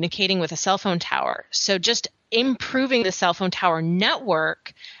it's communicating with a cell phone tower. So just improving the cell phone tower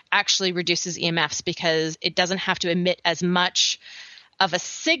network actually reduces EMFs because it doesn't have to emit as much of a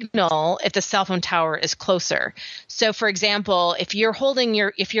signal if the cell phone tower is closer. So for example, if you're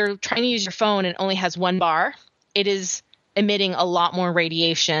trying to use your phone and only has one bar, it is emitting a lot more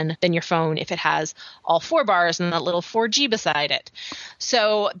radiation than your phone if it has all 4 bars and that little 4G beside it.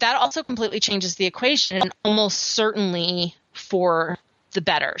 So that also completely changes the equation, almost certainly for the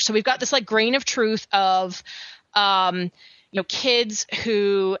better. So we've got this grain of truth of kids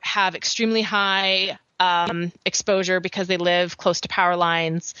who have extremely high exposure because they live close to power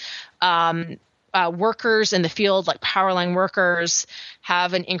lines. Workers in the field, like power line workers,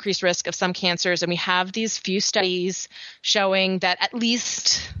 have an increased risk of some cancers. And we have these few studies showing that at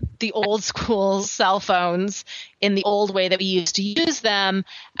least the old school cell phones in the old way that we used to use them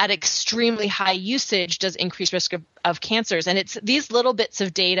at extremely high usage does increase risk of cancers. And it's these little bits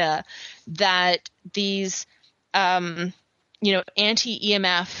of data that these, anti-EMF,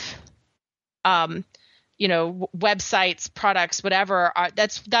 websites, products, whatever,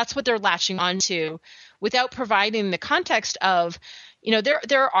 that's what they're latching onto without providing the context of,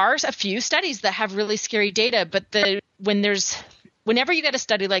 there are a few studies that have really scary data, but whenever you get a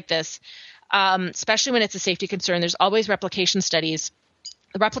study like this, especially when it's a safety concern, there's always replication studies.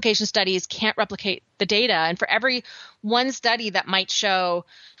 The replication studies can't replicate the data. And for every one study that might show,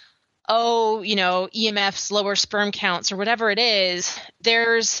 EMFs, lower sperm counts or whatever it is,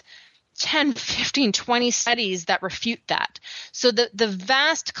 there's 10, 15, 20 studies that refute that. So the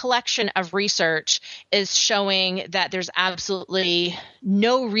vast collection of research is showing that there's absolutely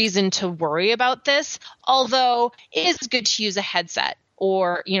no reason to worry about this, although it is good to use a headset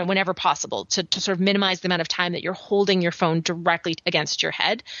or, whenever possible to sort of minimize the amount of time that you're holding your phone directly against your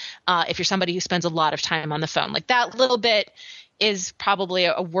head. If you're somebody who spends a lot of time on the phone, that little bit is probably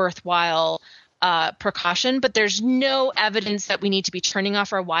a worthwhile precaution, but there's no evidence that we need to be turning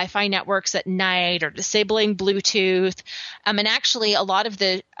off our Wi-Fi networks at night or disabling Bluetooth. And actually, a lot of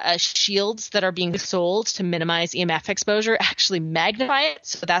the shields that are being sold to minimize EMF exposure actually magnify it.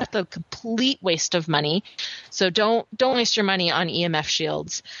 So that's a complete waste of money. So don't waste your money on EMF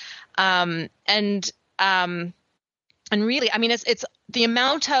shields. And really, I mean, it's the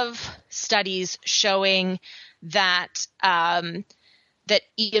amount of studies showing that that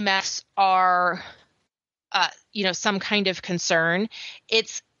EMFs are, some kind of concern.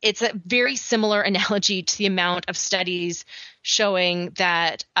 It's a very similar analogy to the amount of studies showing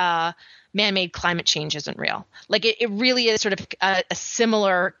that man-made climate change isn't real. Like it really is sort of a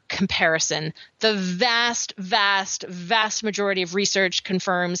similar comparison. The vast, vast, vast majority of research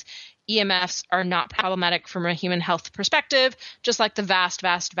confirms EMFs are not problematic from a human health perspective, just like the vast,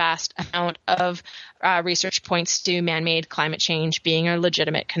 vast, vast amount of research points to man-made climate change being a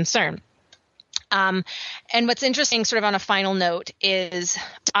legitimate concern. And what's interesting, sort of on a final note, is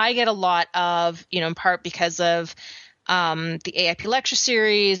I get a lot of, in part because of the AIP lecture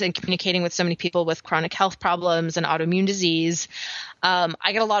series and communicating with so many people with chronic health problems and autoimmune disease.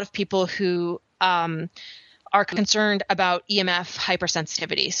 I get a lot of people who are concerned about EMF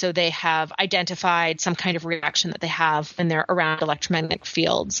hypersensitivity. So they have identified some kind of reaction that they have when they're around electromagnetic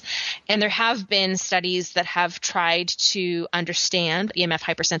fields. And there have been studies that have tried to understand what EMF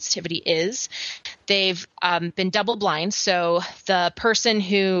hypersensitivity is. They've been double blind. So the person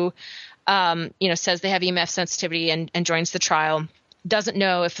who says they have EMF sensitivity and joins the trial doesn't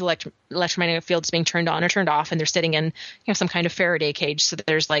know if the electromagnetic field is being turned on or turned off, and they're sitting in some kind of Faraday cage, so that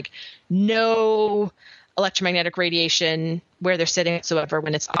there's like no electromagnetic radiation where they're sitting whatsoever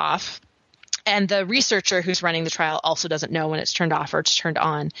when it's off. And the researcher who's running the trial also doesn't know when it's turned off or it's turned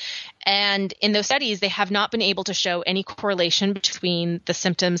on. And in those studies, they have not been able to show any correlation between the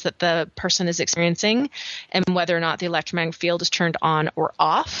symptoms that the person is experiencing and whether or not the electromagnetic field is turned on or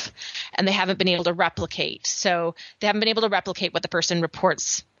off. And they haven't been able to replicate. So they haven't been able to replicate what the person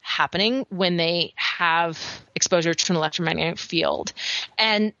reports happening when they have exposure to an electromagnetic field.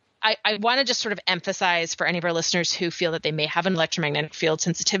 And I want to just sort of emphasize for any of our listeners who feel that they may have an electromagnetic field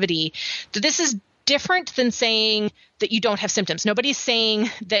sensitivity that this is different than saying that you don't have symptoms. Nobody's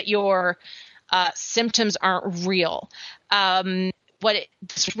saying that your symptoms aren't real.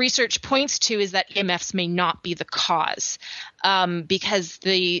 This research points to is that EMFs may not be the cause because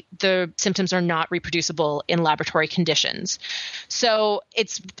the symptoms are not reproducible in laboratory conditions. So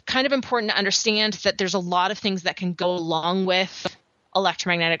it's kind of important to understand that there's a lot of things that can go along with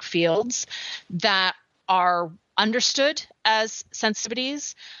electromagnetic fields that are understood as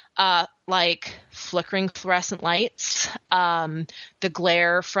sensitivities, like flickering fluorescent lights, the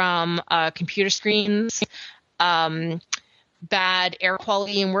glare from computer screens, bad air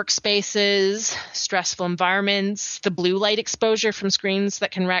quality in workspaces, stressful environments, the blue light exposure from screens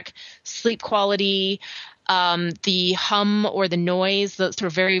that can wreck sleep quality, the hum or the noise, the sort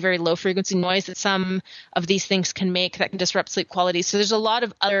of very, very low frequency noise that some of these things can make that can disrupt sleep quality. So there's a lot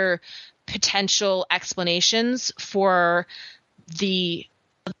of other potential explanations for the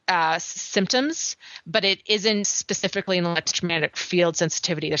symptoms, but it isn't specifically an electromagnetic field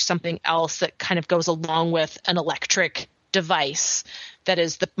sensitivity. There's something else that kind of goes along with an electric device that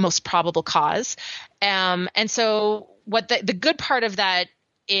is the most probable cause. And so what the good part of that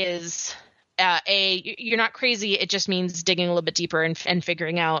is, you're not crazy. It just means digging a little bit deeper and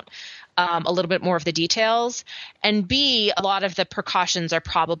figuring out a little bit more of the details. And B, a lot of the precautions are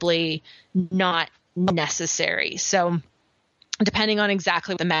probably not necessary. So depending on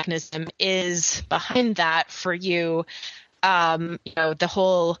exactly what the mechanism is behind that for you, the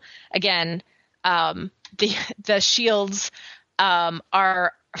whole, again, the shields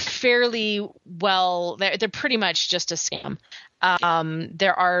are fairly well, they're pretty much just a scam.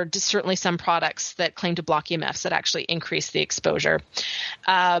 There are certainly some products that claim to block EMFs that actually increase the exposure.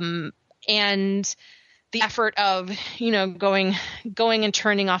 And the effort of, going and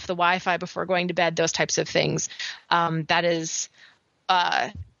turning off the Wi-Fi before going to bed, those types of things, that is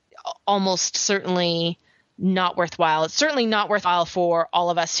almost certainly not worthwhile. It's certainly not worthwhile for all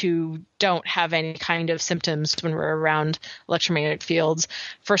of us who don't have any kind of symptoms when we're around electromagnetic fields.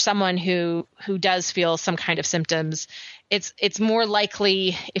 For someone who does feel some kind of symptoms, it's more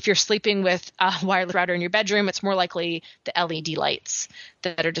likely, if you're sleeping with a wireless router in your bedroom, it's more likely the LED lights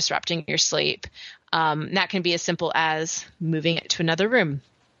that are disrupting your sleep. That can be as simple as moving it to another room.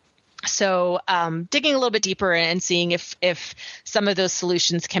 So digging a little bit deeper and seeing if some of those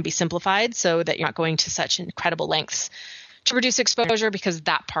solutions can be simplified so that you're not going to such incredible lengths to reduce exposure, because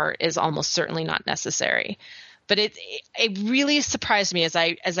that part is almost certainly not necessary. But it really surprised me as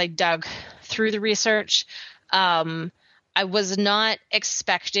I dug through through the research. I was not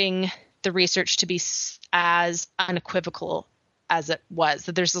expecting the research to be as unequivocal as it was,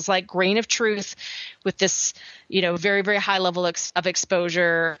 that there's this like grain of truth with this, very, very high level of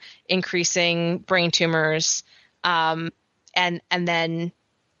exposure, increasing brain tumors. And then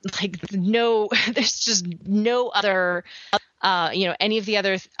like there's just no other, any of the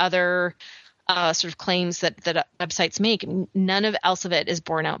other sort of claims that websites make. None of it is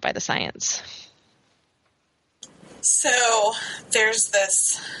borne out by the science. So there's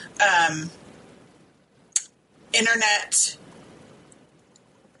this internet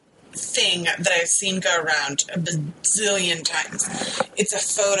thing that I've seen go around a bazillion times. It's a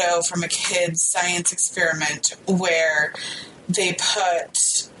photo from a kid's science experiment where they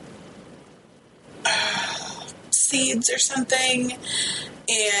put seeds or something,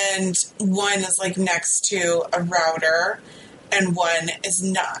 and one is like next to a router and one is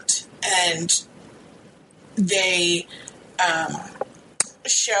not. And they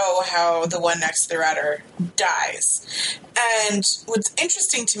show how the one next to the router dies. And what's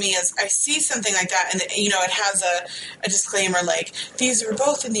interesting to me is I see something like that, and it has a disclaimer like, these are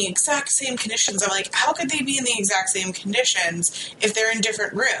both in the exact same conditions. I'm like, how could they be in the exact same conditions if they're in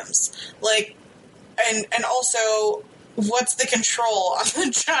different rooms? Like, and also, what's the control on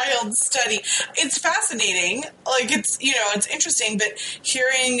the child's study? It's fascinating. Like, it's interesting, but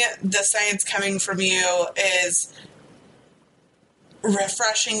hearing the science coming from you is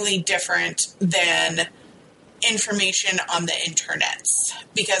refreshingly different than information on the internets,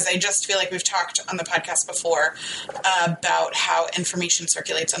 because I just feel like we've talked on the podcast before about how information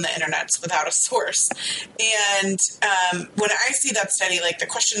circulates on the internets without a source. And when I see that study, like, the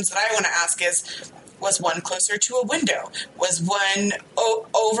questions that I want to ask is, was one closer to a window? Was one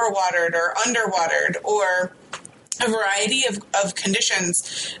overwatered or underwatered, or a variety of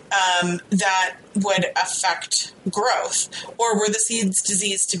conditions that would affect growth? Or were the seeds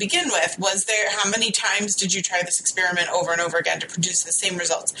diseased to begin with? How many times did you try this experiment over and over again to produce the same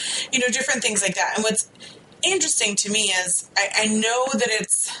results? Different things like that. And what's interesting to me is I know that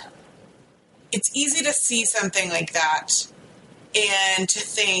it's easy to see something like that and to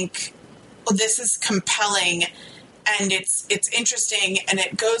think, well, this is compelling and it's interesting and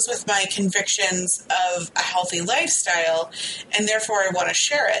it goes with my convictions of a healthy lifestyle, and therefore I want to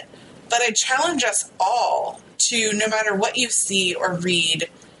share it. But I challenge us all to, no matter what you see or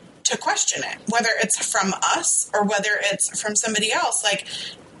read, to question it, whether it's from us or whether it's from somebody else. Like,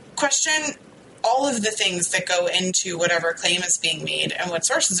 question all of the things that go into whatever claim is being made and what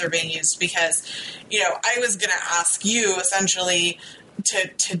sources are being used, because, I was going to ask you essentially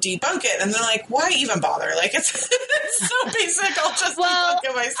to debunk it, and they're like, why even bother? Like, it's so basic, I'll just debunk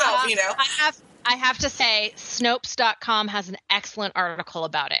it myself, I have to say, Snopes.com has an excellent article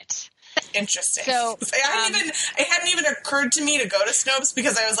about it. Interesting. So it hadn't even occurred to me to go to Snopes,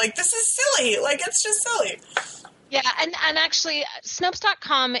 because I was like, this is silly. Like, it's just silly. Yeah, and actually,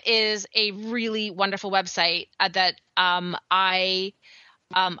 Snopes.com is a really wonderful website that I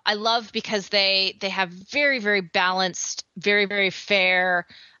love, because they have very, very balanced, very, very fair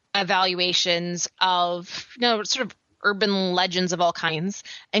evaluations of, sort of urban legends of all kinds,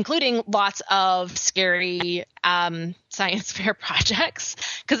 including lots of scary science fair projects,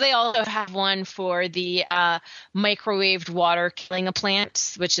 because they also have one for the microwaved water killing a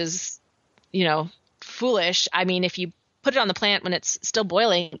plant, which is, foolish. I mean, if you put it on the plant when it's still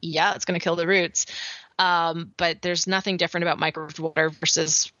boiling, yeah, it's going to kill the roots. But there's nothing different about microwave water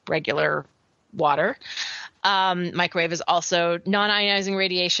versus regular water. Microwave is also non-ionizing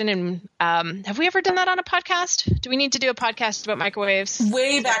radiation. And have we ever done that on a podcast? Do we need to do a podcast about microwaves?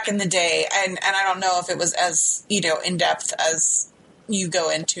 Way back in the day. And I don't know if it was as, in-depth as you go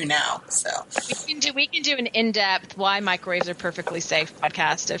into now. So we can do an in-depth why microwaves are perfectly safe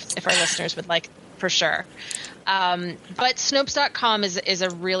podcast if our listeners would like, for sure. But Snopes.com is a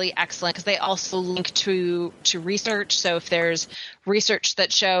really excellent, because they also link to research. So if there's research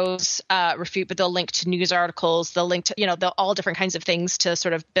that shows refute, but they'll link to news articles, they'll link to, they'll all different kinds of things to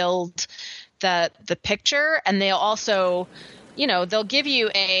sort of build the picture. And they'll also, they'll give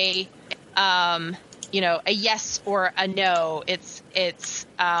you a yes or a no. It's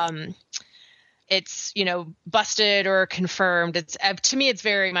busted or confirmed. It's, to me, it's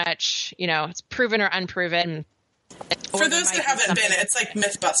very much, it's proven or unproven. For those that haven't been, it's like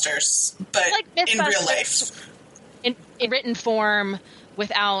Mythbusters, but like in real life, in written form,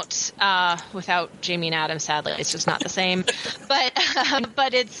 without Jamie and Adam. Sadly, it's just not the same. But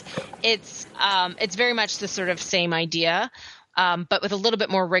it's very much the sort of same idea, but with a little bit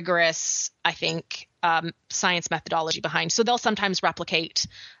more rigorous, I think, science methodology behind. So they'll sometimes replicate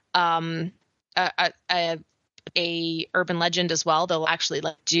a urban legend as well. They'll actually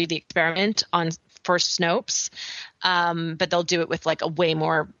do the experiment on for Snopes, but they'll do it with like a way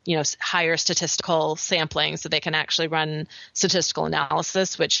more, higher statistical sampling, so they can actually run statistical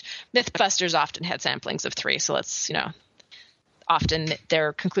analysis, which Mythbusters often had samplings of 3. So often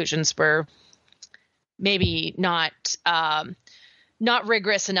their conclusions were maybe not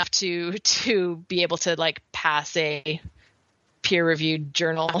rigorous enough to be able to like pass a peer-reviewed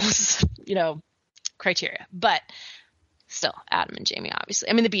journal's, criteria. But still, Adam and Jamie, obviously.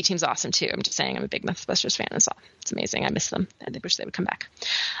 I mean, the B team's awesome too. I'm just saying, I'm a big Mythbusters fan as well. It's amazing. I miss them. I wish they would come back.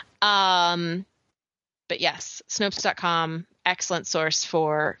 But yes, Snopes.com, excellent source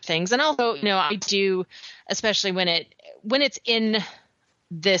for things. And also, I do, especially when it's in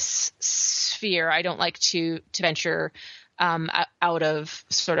this sphere, I don't like to venture out of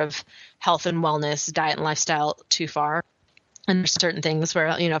sort of health and wellness, diet and lifestyle too far. And there's certain things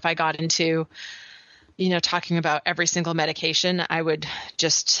where, if I got into, talking about every single medication, I would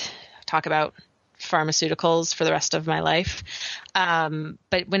just talk about pharmaceuticals for the rest of my life.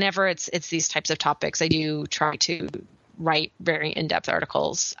 But whenever it's these types of topics, I do try to write very in-depth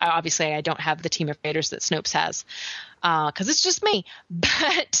articles. Obviously, I don't have the team of writers that Snopes has, because it's just me.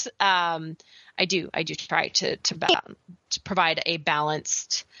 But I do try to provide a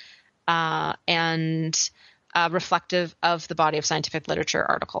balanced and reflective of the body of scientific literature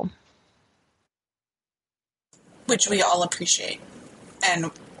article. Which we all appreciate. And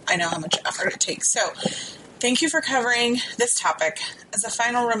I know how much effort it takes. So thank you for covering this topic. As a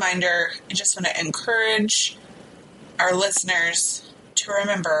final reminder, I just want to encourage our listeners to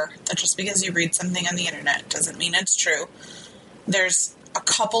remember that just because you read something on the internet doesn't mean it's true. There's a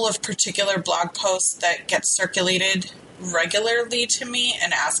couple of particular blog posts that get circulated regularly to me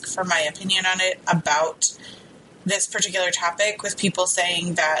and ask for my opinion on it about this particular topic, with people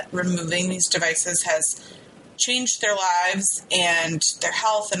saying that removing these devices has changed their lives and their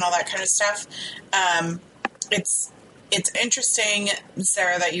health and all that kind of stuff. It's interesting,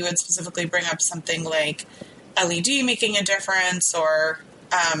 Sarah, that you would specifically bring up something like LED making a difference, or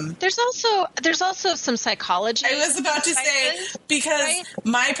there's also some psychology. I was about to say, because right?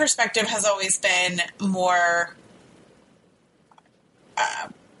 My perspective has always been more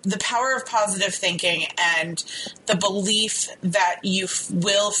the power of positive thinking and the belief that you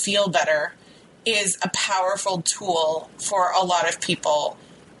will feel better is a powerful tool for a lot of people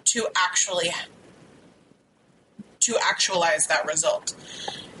to actualize that result.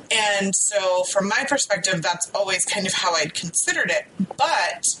 And so from my perspective, that's always kind of how I'd considered it.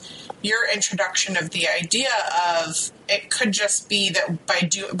 But your introduction of the idea of it could just be that by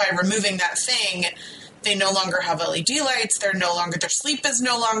removing that thing, they no longer have LED lights. Their sleep is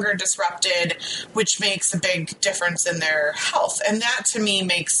no longer disrupted, which makes a big difference in their health. And that to me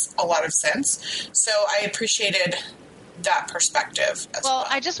makes a lot of sense. So I appreciated that perspective as well.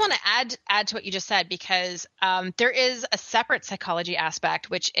 I just want to add to what you just said, because there is a separate psychology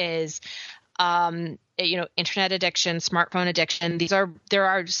aspect, which is internet addiction, smartphone addiction. There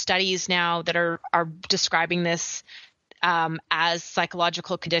are studies now that are describing this as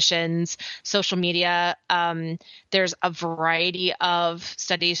psychological conditions, social media. There's a variety of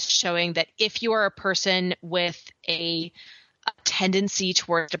studies showing that if you are a person with a tendency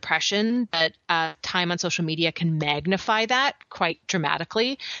towards depression, that time on social media can magnify that quite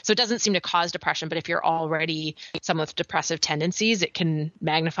dramatically. So it doesn't seem to cause depression, but if you're already someone with depressive tendencies, it can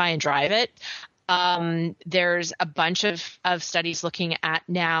magnify and drive it. There's a bunch of studies looking at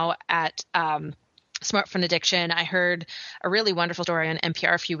smartphone addiction. I heard a really wonderful story on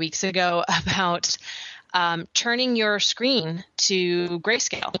NPR a few weeks ago about turning your screen to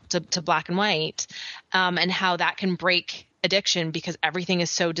grayscale, to black and white, and how that can break addiction, because everything is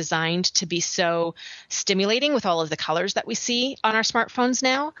so designed to be so stimulating with all of the colors that we see on our smartphones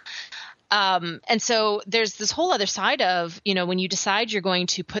now. And so there's this whole other side of, when you decide you're going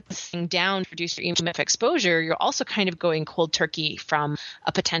to put this thing down, reduce your EMF exposure, you're also kind of going cold turkey from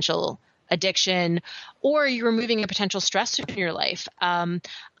a potential addiction, or you're removing a potential stressor in your life.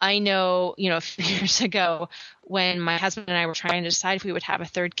 I know, a few years ago when my husband and I were trying to decide if we would have a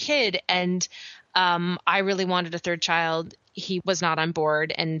third kid, and I really wanted a third child. He was not on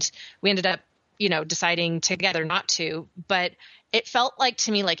board, and we ended up, deciding together not to. But it felt like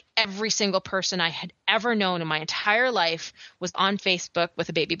to me, like every single person I had ever known in my entire life was on Facebook with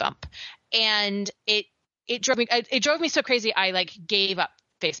a baby bump. And it drove me so crazy. I gave up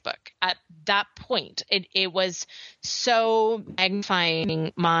Facebook at that point. It was so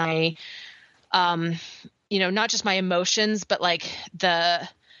magnifying my, not just my emotions, but the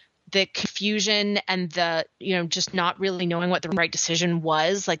the confusion and the, just not really knowing what the right decision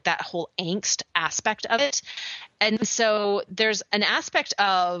was, like that whole angst aspect of it. And so there's an aspect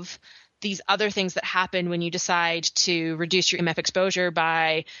of these other things that happen when you decide to reduce your EMF exposure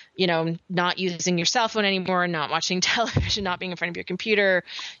by, not using your cell phone anymore, not watching television, not being in front of your computer.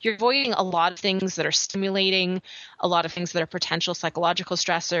 You're avoiding a lot of things that are stimulating, a lot of things that are potential psychological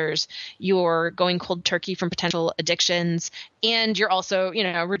stressors. You're going cold turkey from potential addictions, and you're also,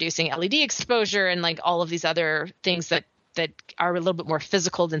 reducing LED exposure and like all of these other things that are a little bit more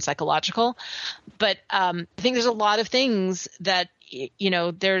physical than psychological. But I think there's a lot of things that,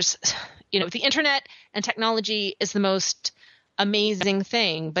 there's, the internet and technology is the most amazing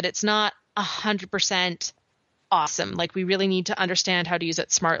thing, but it's not 100% awesome. Like, we really need to understand how to use it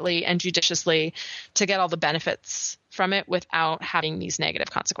smartly and judiciously to get all the benefits from it without having these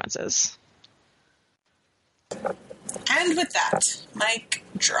negative consequences. And with that, mic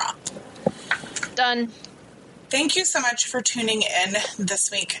drop. Done. Thank you so much for tuning in this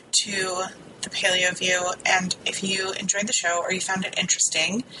week to the Paleo View. And if you enjoyed the show or you found it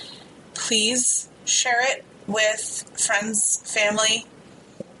interesting, please share it with friends, family,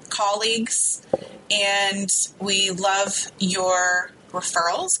 colleagues. And we love your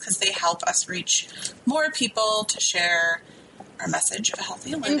referrals because they help us reach more people to share our message of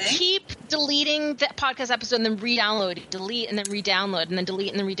healthy living. And keep deleting the podcast episode and then re-download it. Delete and then re-download and then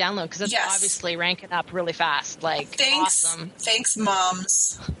delete and then re-download, because it's obviously ranking up really fast. Like, awesome. Thanks,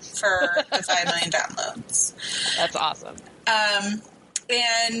 moms, for the 5 million downloads. That's awesome.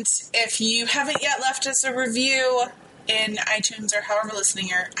 And if you haven't yet left us a review in iTunes or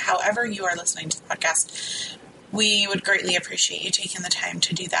however you are listening to the podcast, we would greatly appreciate you taking the time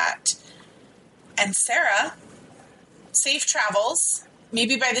to do that. And Sarah, safe travels.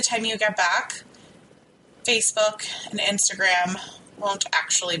 Maybe by the time you get back, Facebook and Instagram won't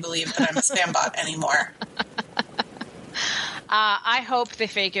actually believe that I'm a spam bot anymore. I hope they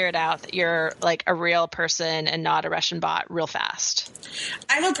figure it out that you're like a real person and not a Russian bot real fast.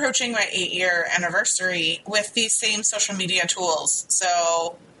 I'm approaching my 8-year anniversary with these same social media tools.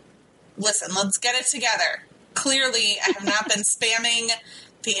 So listen, let's get it together. Clearly, I have not been spamming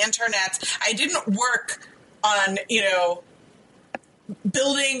the internet. I didn't work on,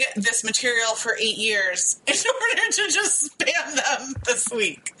 building this material for 8 years in order to just spam them this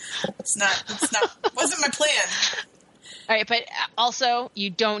week. Wasn't my plan. All right, but also, you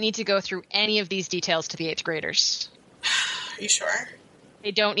don't need to go through any of these details to the 8th graders. Are you sure?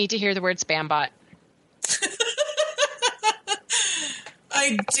 They don't need to hear the word spam bot.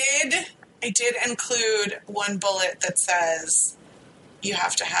 I did include one bullet that says you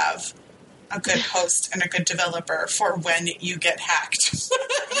have to have a good host and a good developer for when you get hacked.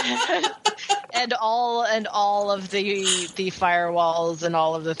 and all of the firewalls and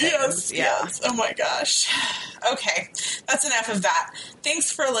all of the things. Yes. Oh my gosh. Okay. That's enough of that. Thanks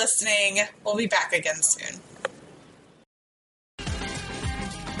for listening. We'll be back again soon.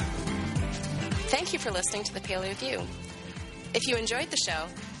 Thank you for listening to the Paleo View. If you enjoyed the show,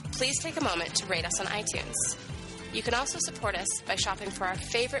 please take a moment to rate us on iTunes. You can also support us by shopping for our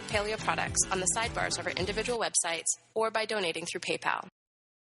favorite paleo products on the sidebars of our individual websites or by donating through PayPal.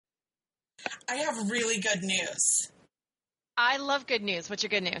 I have really good news. I love good news. What's your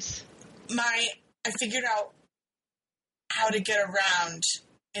good news? I figured out how to get around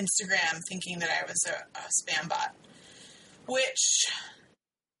Instagram thinking that I was a spam bot, which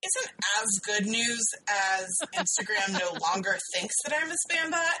isn't as good news as Instagram no longer thinks that I'm a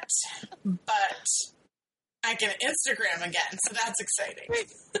spam bot, but I can Instagram again, so that's exciting.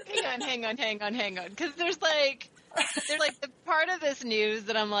 Wait, hang on. Because there's like the part of this news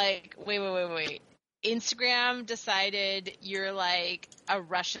that I'm like, wait. Instagram decided you're like a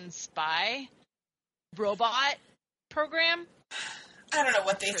Russian spy robot program? I don't know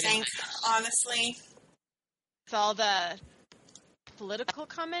what they think, honestly. It's all the political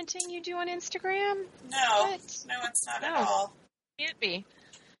commenting you do on Instagram? No, it's not at all. Can't be.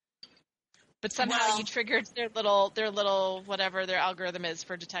 But somehow you triggered their little whatever their algorithm is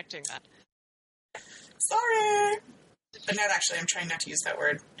for detecting that. Sorry. But not actually, I'm trying not to use that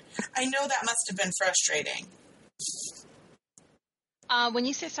word. I know that must have been frustrating. When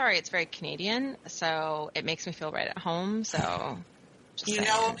you say sorry, it's very Canadian, so it makes me feel right at home, so...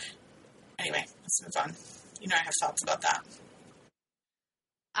 Anyway, let's move on. I have thoughts about that.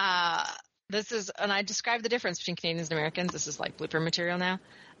 And I described the difference between Canadians and Americans. This is like blooper material now.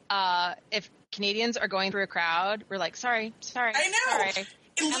 If Canadians are going through a crowd, we're like, sorry. I know. Sorry.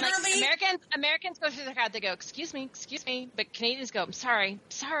 Literally, like, Americans go through the crowd, they go, excuse me, but Canadians go, I'm sorry.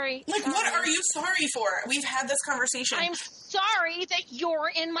 Like, what are you sorry for? We've had this conversation. I'm sorry that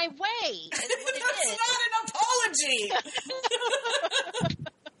you're in my way. That's not an apology. Okay.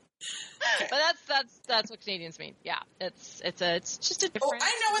 But that's what Canadians mean. Yeah, it's just a different. Oh,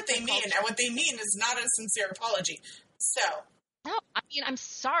 I know what they mean, and what they mean is not a sincere apology. So. No, I mean, I'm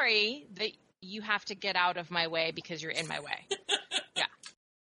sorry that you have to get out of my way because you're in my way. Yeah.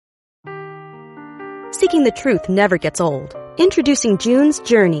 Seeking the truth never gets old. Introducing June's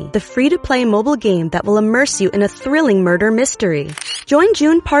Journey, the free-to-play mobile game that will immerse you in a thrilling murder mystery. Join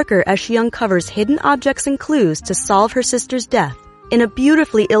June Parker as she uncovers hidden objects and clues to solve her sister's death in a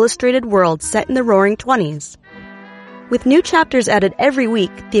beautifully illustrated world set in the Roaring 20s. With new chapters added every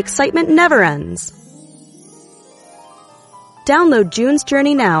week, the excitement never ends. Download June's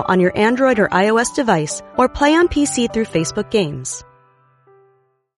Journey now on your Android or iOS device, or play on PC through Facebook Games.